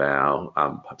one of our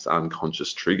perhaps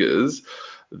unconscious triggers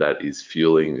that is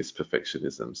fueling this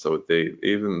perfectionism. So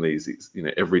even these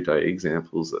everyday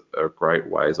examples are great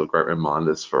ways or great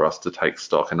reminders for us to take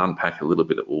stock and unpack a little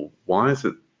bit of, well, why is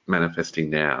it manifesting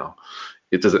now?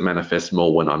 Does it manifest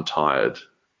more when I'm tired,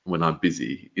 when I'm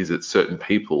busy? Is it certain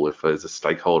people? If there's a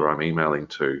stakeholder I'm emailing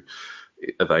to,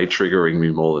 are they triggering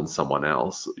me more than someone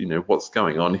else? What's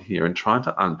going on here? And trying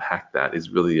to unpack that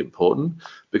is really important,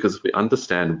 because if we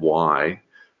understand why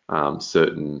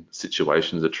certain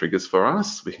situations are triggers for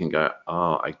us, we can go,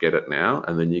 oh, I get it now.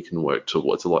 And then you can work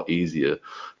towards, a lot easier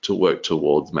to work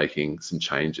towards making some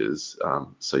changes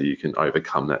so you can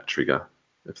overcome that trigger,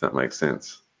 if that makes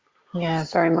sense. Yeah,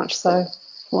 very much so.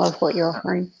 Love what you're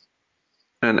offering.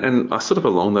 And I sort of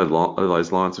along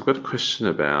those lines, I've got a question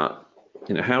about,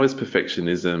 how is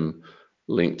perfectionism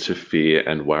linked to fear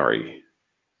and worry?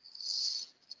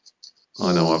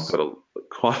 I know I've Mm, got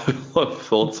quite a lot of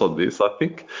thoughts on this. I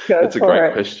think go it's a for great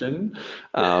it. question.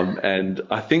 And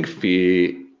I think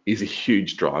fear is a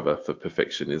huge driver for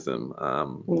perfectionism.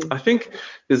 Mm, I think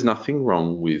there's nothing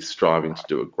wrong with striving to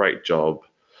do a great job,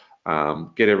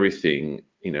 get everything,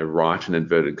 right in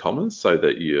inverted commas, so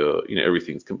that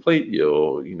everything's complete.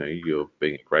 You're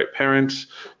being a great parent,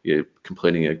 you're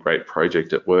completing a great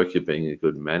project at work, you're being a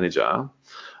good manager.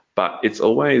 But it's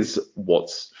always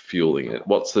what's fueling it.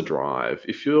 What's the drive?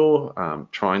 If you're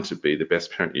trying to be the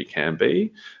best parent you can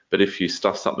be, but if you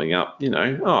stuff something up,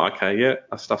 oh, okay, yeah,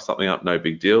 I stuffed something up, no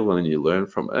big deal, and then you learn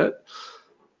from it,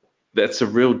 that's a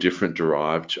real different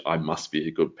drive to, I must be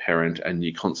a good parent, and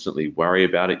you constantly worry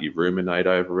about it, you ruminate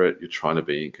over it, you're trying to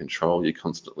be in control, you're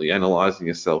constantly analyzing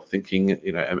yourself, thinking,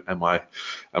 am I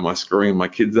screwing my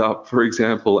kids up, for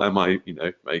example? Am I,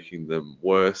 making them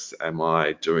worse? Am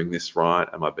I doing this right?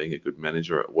 Am I being a good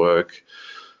manager at work?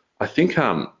 I think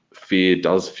fear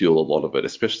does fuel a lot of it,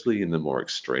 especially in the more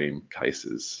extreme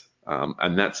cases.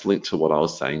 And that's linked to what I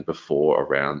was saying before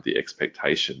around the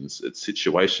expectations. It's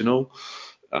situational.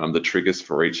 The triggers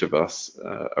for each of us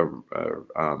are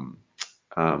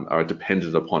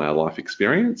dependent upon our life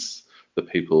experience, the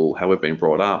people, how we've been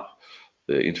brought up,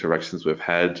 the interactions we've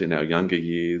had in our younger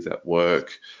years at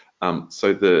work.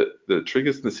 So the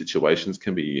triggers and the situations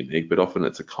can be unique, but often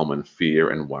it's a common fear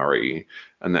and worry,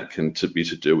 and that can be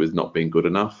to do with not being good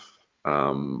enough.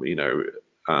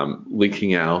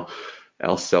 Linking our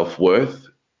self-worth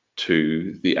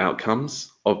to the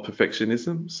outcomes of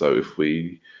perfectionism. So if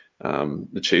we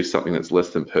achieve something that's less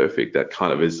than perfect, that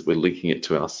kind of is, we're linking it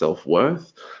to our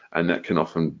self-worth, and that can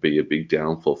often be a big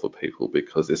downfall for people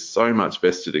because there's so much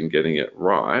vested in getting it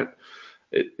right.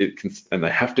 It can, and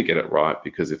they have to get it right,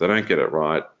 because if they don't get it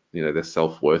right, their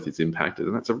self-worth is impacted,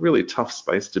 and that's a really tough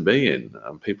space to be in.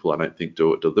 People, I don't think,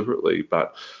 do it deliberately,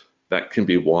 but that can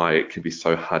be why it can be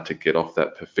so hard to get off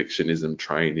that perfectionism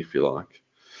train, if you like.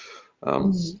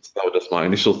 mm. So that were just my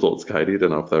initial thoughts, Katie. I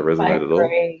don't know if they I resonate at all.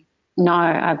 agree. No,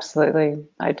 absolutely.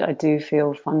 I do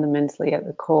feel fundamentally at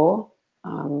the core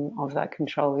of that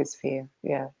control is fear.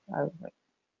 Yeah, I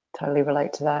totally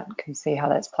relate to that. Can see how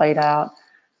that's played out.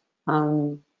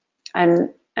 Um,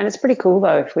 and it's pretty cool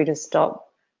though if we just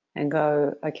stop and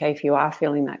go, okay, if you are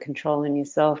feeling that control in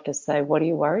yourself, just say, what are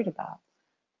you worried about?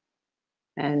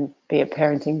 And be it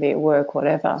parenting, be it work,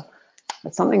 whatever,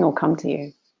 but something will come to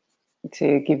you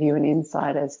to give you an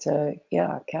insight as to,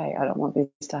 yeah, okay, I don't want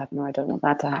this to happen, or I don't want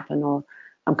that to happen, or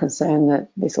I'm concerned that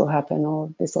this will happen, or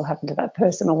this will happen to that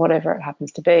person, or whatever it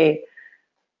happens to be.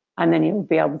 And then you'll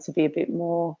be able to be a bit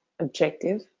more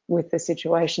objective with the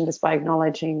situation just by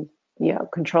acknowledging, yeah,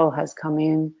 control has come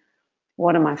in.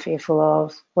 What am I fearful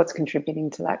of? What's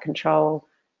contributing to that control?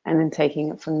 And then taking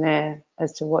it from there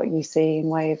as to what you see in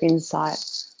way of insight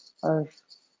of,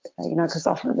 because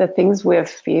often the things we're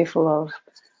fearful of,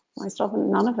 most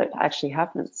often none of it actually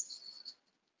happens.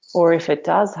 Or if it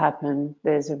does happen,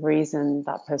 there's a reason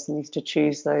that person needs to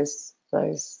choose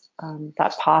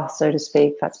that path, so to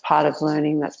speak. That's part of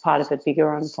learning. That's part of a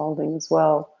bigger unfolding as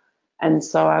well. And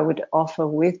so I would offer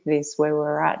with this, where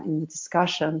we're at in the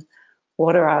discussion,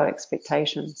 what are our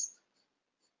expectations?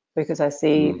 Because I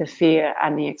see Mm. the fear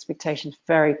and the expectations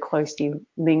very closely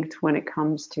linked when it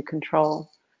comes to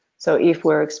control. So if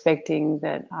we're expecting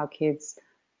that our kids,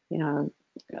 you know,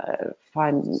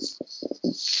 find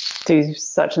do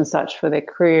such and such for their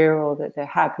career, or that they're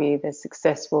happy, they're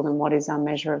successful, then what is our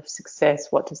measure of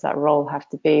success? What does that role have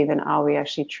to be? Then are we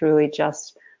actually truly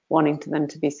just wanting them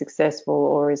to be successful,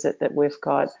 or is it that we've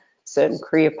got certain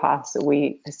career paths that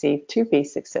we perceive to be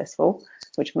successful,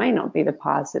 which may not be the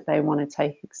paths that they want to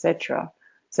take, etc.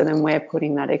 So then we're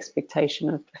putting that expectation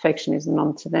of perfectionism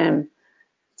onto them.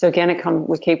 So again,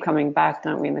 we keep coming back,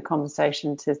 don't we, in the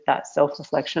conversation, to that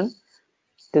self-reflection.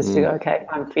 Just to go, Mm. okay,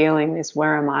 I'm feeling this,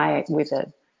 where am I with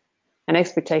it? And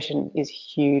expectation is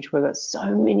huge. We've got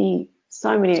so many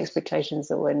expectations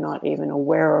that we're not even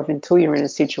aware of until you're in a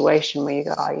situation where you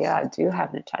go, oh yeah, I do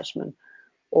have an attachment.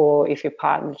 Or if your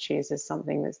partner chooses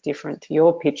something that's different to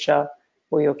your picture,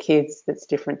 or your kids that's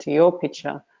different to your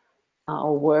picture,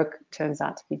 or work turns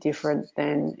out to be different,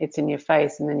 then it's in your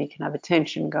face, and then you can have a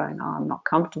tension going, oh, I'm not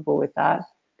comfortable with that.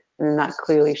 And then that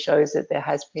clearly shows that there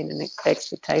has been an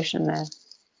expectation there.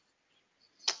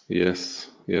 Yes,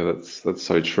 yeah, that's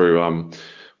so true.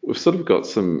 We've sort of got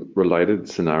some related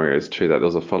scenarios to that. There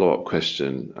was a follow-up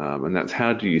question, and that's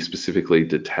how do you specifically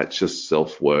detach your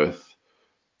self-worth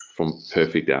from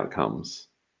perfect outcomes?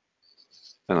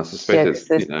 And I suspect Yeah, it's,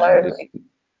 because there's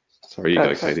so sorry, you go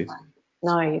go, for it. Katie.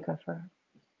 No, you go for it.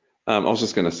 I was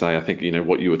just going to say, I think,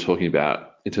 what you were talking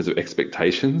about in terms of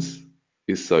expectations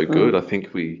is so good. I Mm,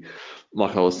 think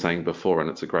like I was saying before, and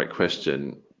it's a great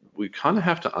question, we kind of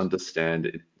have to understand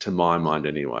it, to my mind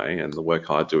anyway, and the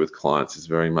work I do with clients is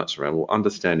very much around, well,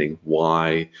 understanding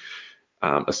why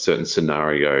a certain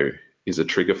scenario is a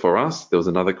trigger for us. There was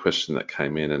another question that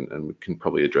came in, and we can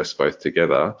probably address both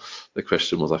together. The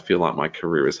question was, I feel like my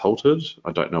career is halted.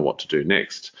 I don't know what to do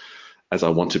next, as I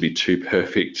want to be too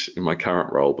perfect in my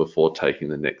current role before taking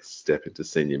the next step into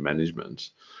senior management.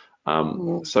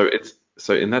 mm,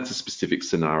 And that's a specific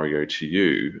scenario to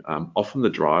you. Often the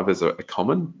drivers are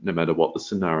common, no matter what the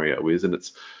scenario is, and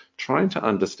it's trying to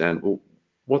understand, well,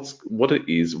 what it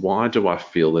is. Why do I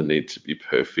feel the need to be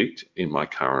perfect in my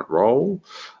current role?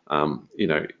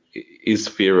 Is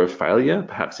fear of failure?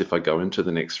 Perhaps if I go into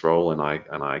the next role and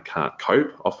I can't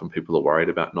cope. Often people are worried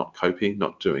about not coping,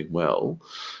 not doing well.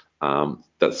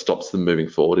 That stops them moving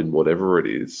forward in whatever it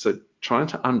is. So trying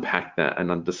to unpack that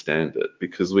and understand it,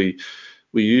 because we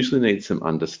usually need some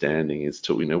understanding as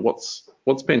to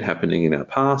what's been happening in our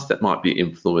past that might be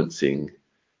influencing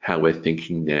how we're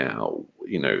thinking now.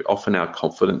 Often our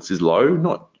confidence is low,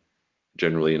 not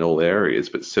generally in all areas,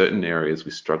 but certain areas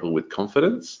we struggle with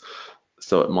confidence.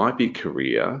 So it might be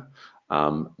career,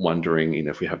 wondering,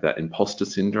 if we have that imposter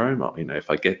syndrome. If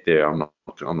I get there, I'm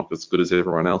not as good as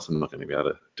everyone else. I'm not going to be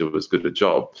able to do as good a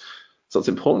job. So it's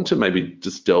important to maybe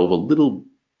just delve a little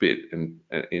bit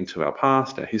into our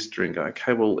past, our history, and go,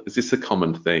 okay, well, is this a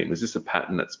common theme? Is this a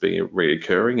pattern that's being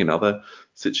reoccurring in other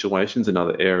situations, in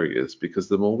other areas? Because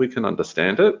the more we can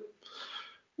understand it,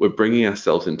 we're bringing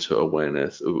ourselves into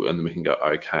awareness, and then we can go,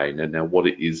 okay, now what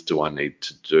it is do I need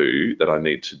to do that I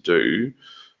need to do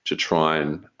to try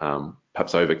and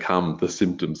perhaps overcome the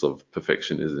symptoms of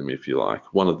perfectionism, if you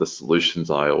like. One of the solutions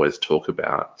I always talk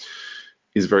about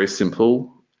is very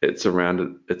simple. It's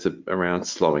around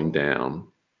slowing down.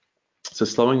 So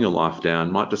slowing your life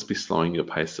down might just be slowing your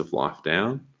pace of life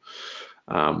down.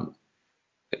 Um,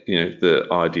 the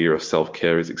idea of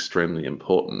self-care is extremely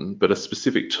important, but a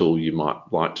specific tool you might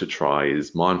like to try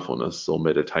is mindfulness or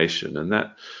meditation. And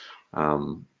that,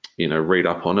 read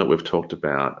up on it. We've talked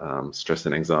about stress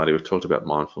and anxiety. We've talked about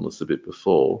mindfulness a bit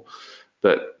before,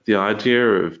 but the idea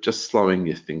of just slowing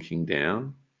your thinking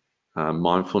down.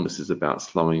 Mindfulness is about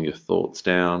slowing your thoughts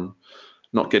down,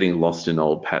 not getting lost in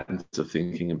old patterns of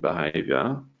thinking and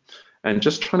behavior, and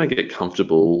just trying to get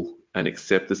comfortable and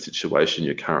accept the situation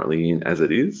you're currently in as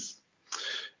it is.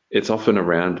 It's often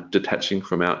around detaching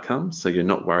from outcomes. So you're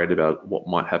not worried about what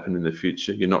might happen in the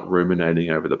future. You're not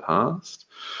ruminating over the past.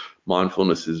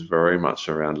 Mindfulness is very much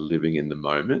around living in the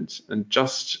moment and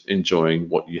just enjoying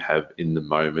what you have in the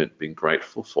moment, being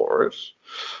grateful for it.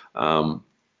 Um,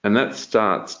 and that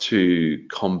starts to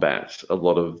combat a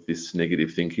lot of this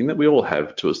negative thinking that we all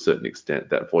have to a certain extent,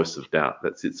 that voice of doubt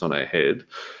that sits on our head.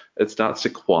 It starts to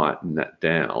quieten that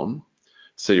down,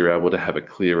 so you're able to have a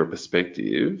clearer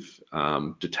perspective,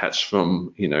 detached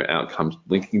from outcomes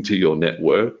linking to your net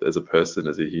worth as a person,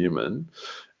 as a human,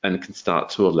 and can start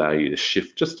to allow you to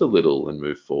shift just a little and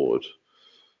move forward.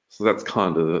 So that's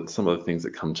kind of some of the things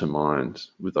that come to mind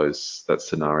with that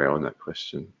scenario and that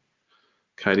question.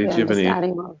 Katie, do yeah, you and have just any?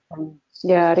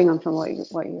 adding on from what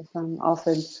you've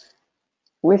offered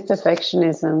with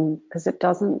perfectionism, because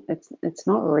it's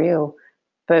not real.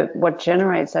 But what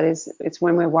generates that is it's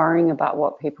when we're worrying about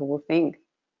what people will think.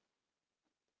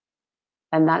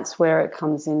 And that's where it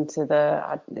comes into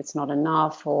it's not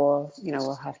enough, or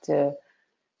we'll have to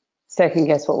second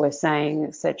guess what we're saying,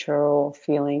 etc., or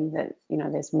feeling that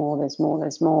there's more, there's more,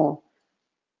 there's more.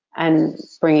 And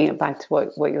bringing it back to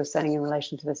what you're saying in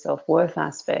relation to the self-worth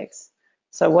aspects.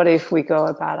 So what if we go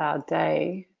about our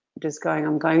day just going,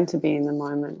 I'm going to be in the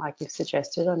moment, like you've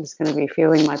suggested. I'm just going to be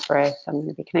feeling my breath. I'm going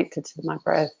to be connected to my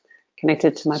breath,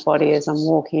 connected to my body as I'm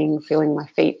walking, feeling my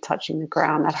feet touching the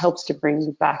ground. That helps to bring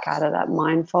you back out of that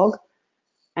mind fog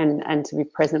and to be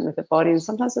present with the body. And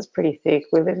sometimes it's pretty thick.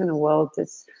 We live in a world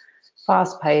that's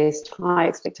fast-paced, high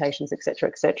expectations, etc.,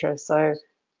 etc. So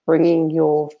bringing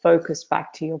your focus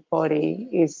back to your body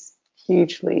is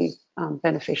hugely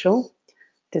beneficial,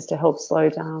 just to help slow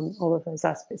down all of those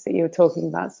aspects that you were talking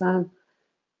about, Sam.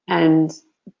 And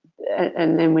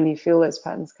and then when you feel those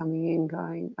patterns coming in,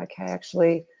 going, okay,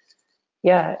 actually,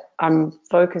 yeah, I'm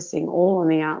focusing all on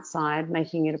the outside,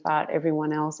 making it about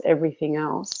everyone else, everything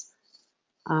else,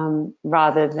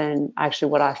 rather than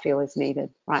actually what I feel is needed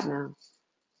right now.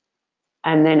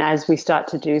 And then as we start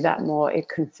to do that more, it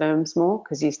confirms more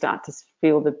because you start to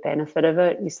feel the benefit of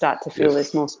it. You start to feel there's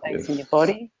Yes. more space in your Yes.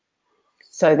 body.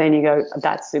 So then you go,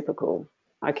 that's super cool.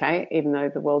 Okay, even though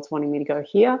the world's wanting me to go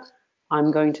here,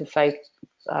 I'm going to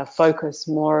focus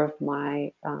more of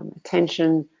my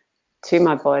attention to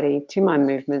my body, to my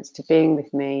movements, to being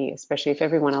with me, especially if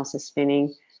everyone else is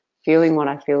spinning, feeling what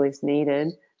I feel is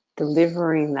needed,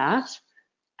 delivering that,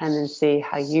 and then see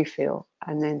how you feel,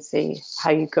 and then see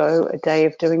how you go a day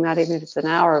of doing that, even if it's an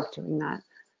hour of doing that.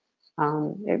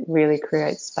 It really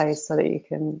creates space so that you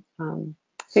can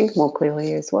think more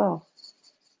clearly as well.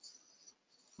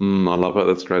 I love it.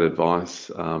 That's great advice,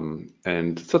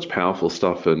 and such powerful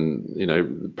stuff.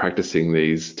 And practicing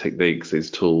these techniques,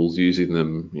 these tools, using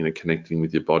them, connecting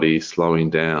with your body, slowing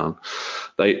down.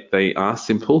 They are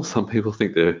simple. Some people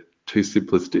think they're too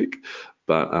simplistic,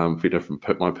 but from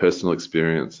my personal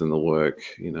experience and the work,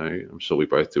 I'm sure we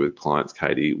both do with clients,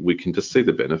 Katie, we can just see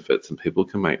the benefits, and people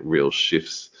can make real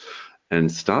shifts and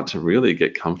start to really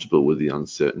get comfortable with the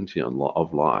uncertainty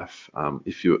of life.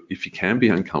 If you can be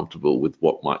uncomfortable with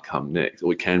what might come next, or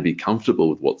we can be comfortable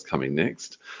with what's coming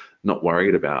next, not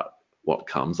worried about what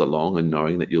comes along, and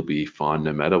knowing that you'll be fine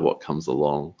no matter what comes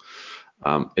along.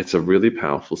 It's a really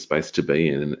powerful space to be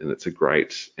in, and it's a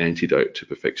great antidote to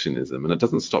perfectionism. And it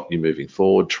doesn't stop you moving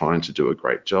forward, trying to do a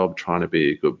great job, trying to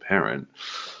be a good parent,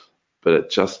 but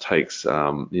it just takes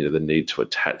the need to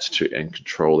attach to and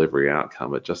control every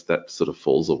outcome. It just, that sort of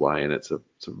falls away, and it's a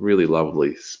really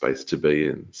lovely space to be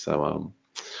in. So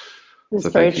It's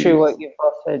very thank true you. what you've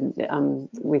offered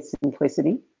with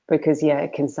simplicity, because yeah,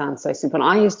 it can sound so simple. And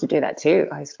I used to do that too.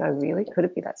 I used to go, really? Could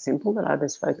it be that simple that I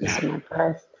just focus on my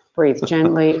breath, breathe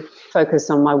gently, focus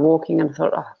on my walking? And I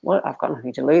thought, oh, what? I've got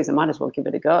nothing to lose. I might as well give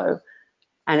it a go.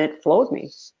 And it floored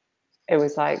me. It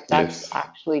was like, that's Yes.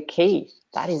 actually key.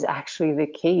 That is actually the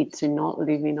key to not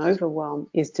live in overwhelm,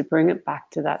 is to bring it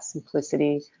back to that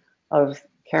simplicity of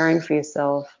caring for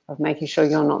yourself, of making sure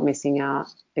you're not missing out,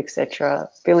 etc.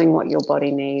 Feeling what your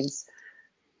body needs.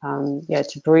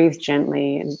 To breathe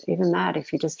gently. And even that,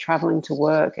 if you're just traveling to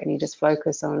work and you just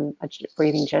focus on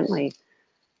breathing gently,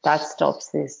 that stops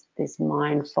this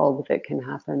mind fog that can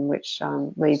happen, which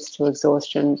leads to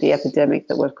exhaustion, the epidemic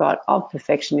that we've got of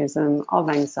perfectionism, of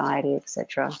anxiety,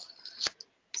 etc.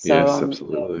 So Yes,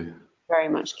 absolutely. very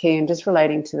much key. And just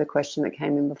relating to the question that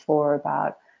came in before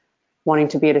about wanting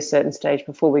to be at a certain stage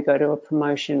before we go to a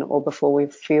promotion or before we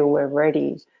feel we're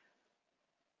ready,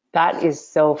 that is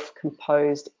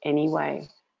self-composed anyway.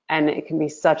 And it can be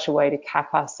such a way to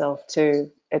cap ourselves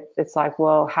too. It's like,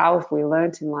 well, how have we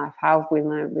learned in life? How have we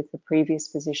learned with the previous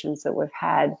positions that we've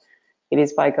had? It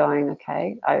is by going,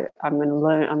 okay, I'm going to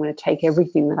learn, I'm going to take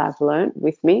everything that I've learned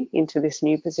with me into this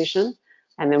new position.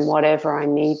 And then whatever I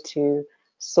need to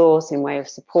source in way of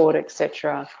support,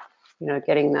 etc.,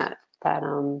 getting that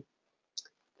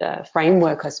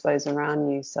framework, I suppose, around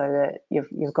you, so that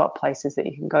you've got places that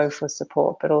you can go for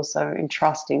support, but also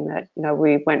entrusting that,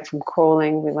 we went from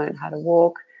crawling, we learned how to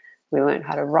walk, we learned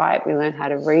how to write, we learned how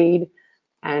to read,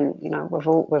 and we've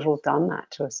all done that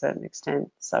to a certain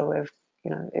extent. So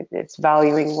it's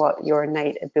valuing what your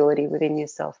innate ability within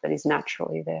yourself that is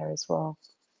naturally there as well.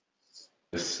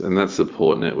 Yes, and that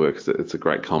support network, it's a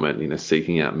great comment,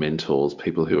 seeking out mentors,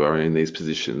 people who are in these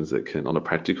positions that can, on a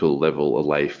practical level,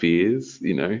 allay fears,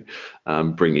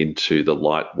 bring into the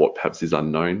light what perhaps is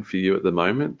unknown for you at the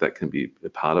moment. That can be a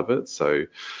part of it. So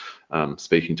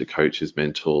speaking to coaches,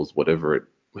 mentors, whatever it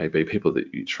may be, people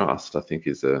that you trust, I think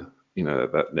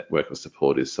that network of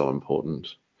support is so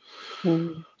important.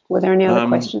 Were there any other Um,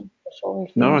 questions before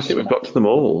we no, I finish think we've today? got to them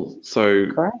all. So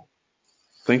Great.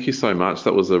 thank you so much.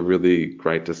 That was a really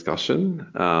great discussion,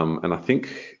 and I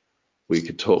think we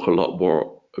could talk a lot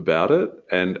more about it.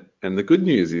 And the good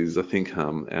news is, I think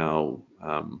our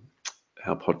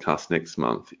podcast next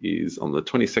month is on the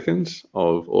 22nd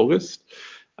of August,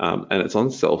 and it's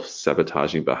on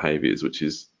self-sabotaging behaviours, which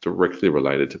is directly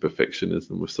related to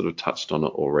perfectionism. We've sort of touched on it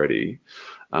already.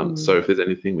 So if there's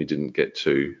anything we didn't get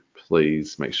to,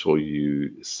 please make sure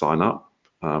you sign up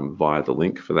via the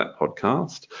link for that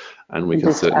podcast, and we And can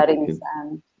just certainly. adding,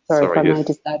 sorry if I Sorry, may yes.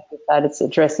 just add with that, it's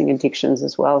addressing addictions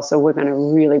as well. So we're going to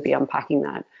really be unpacking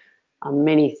that.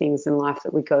 Many things in life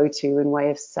that we go to in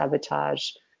way of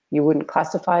sabotage, you wouldn't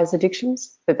classify as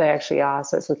addictions, but they actually are.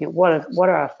 So it's looking at what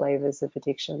are our flavors of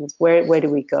addictions? Where do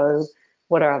we go?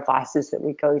 What are our vices that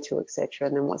we go to, etc.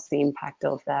 And then what's the impact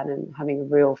of that? And having a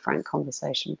real frank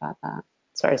conversation about that.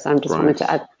 Sorry, Sam, just wanted to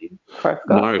Great. add before I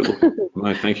forgot. No, look,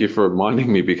 no, thank you for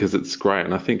reminding me because it's great.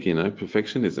 And I think,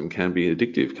 perfectionism can be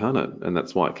addictive, can't it? And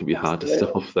that's why it can be hard to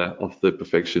step Absolutely. off the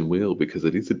perfection wheel because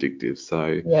it is addictive.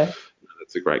 So Yeah.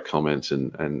 that's a great comment.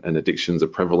 And addictions are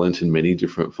prevalent in many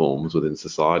different forms within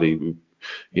society.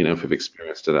 If we've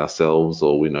experienced it ourselves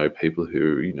or we know people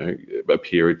who,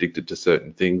 appear addicted to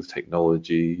certain things,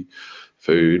 technology,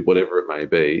 food, whatever it may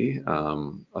be.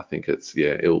 I think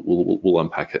we'll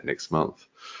unpack it next month.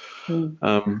 Mm.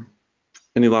 Um,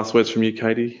 any last words from you,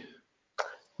 Katie?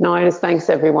 No, just thanks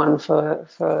everyone for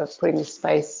putting this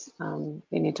space in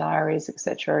your diaries,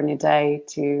 etc., in your day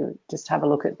to just have a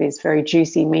look at this very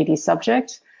juicy, meaty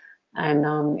subject.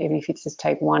 And even if you just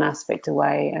take one aspect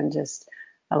away and just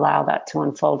allow that to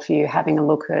unfold for you, having a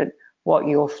look at what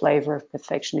your flavor of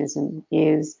perfectionism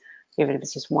is, even if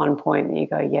it's just one point that you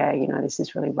go, yeah, this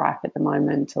is really ripe at the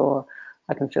moment, or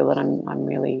I can feel that I'm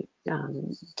really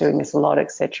doing this a lot,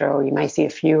 etc. Or you may see a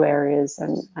few areas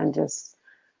and just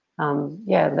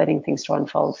letting things to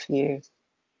unfold for you.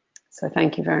 So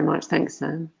thank you very much. Thanks,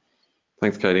 Sam.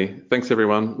 Thanks, Katie. Thanks,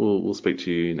 everyone. We'll speak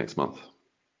to you next month.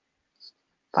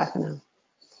 Bye for now.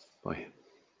 Bye.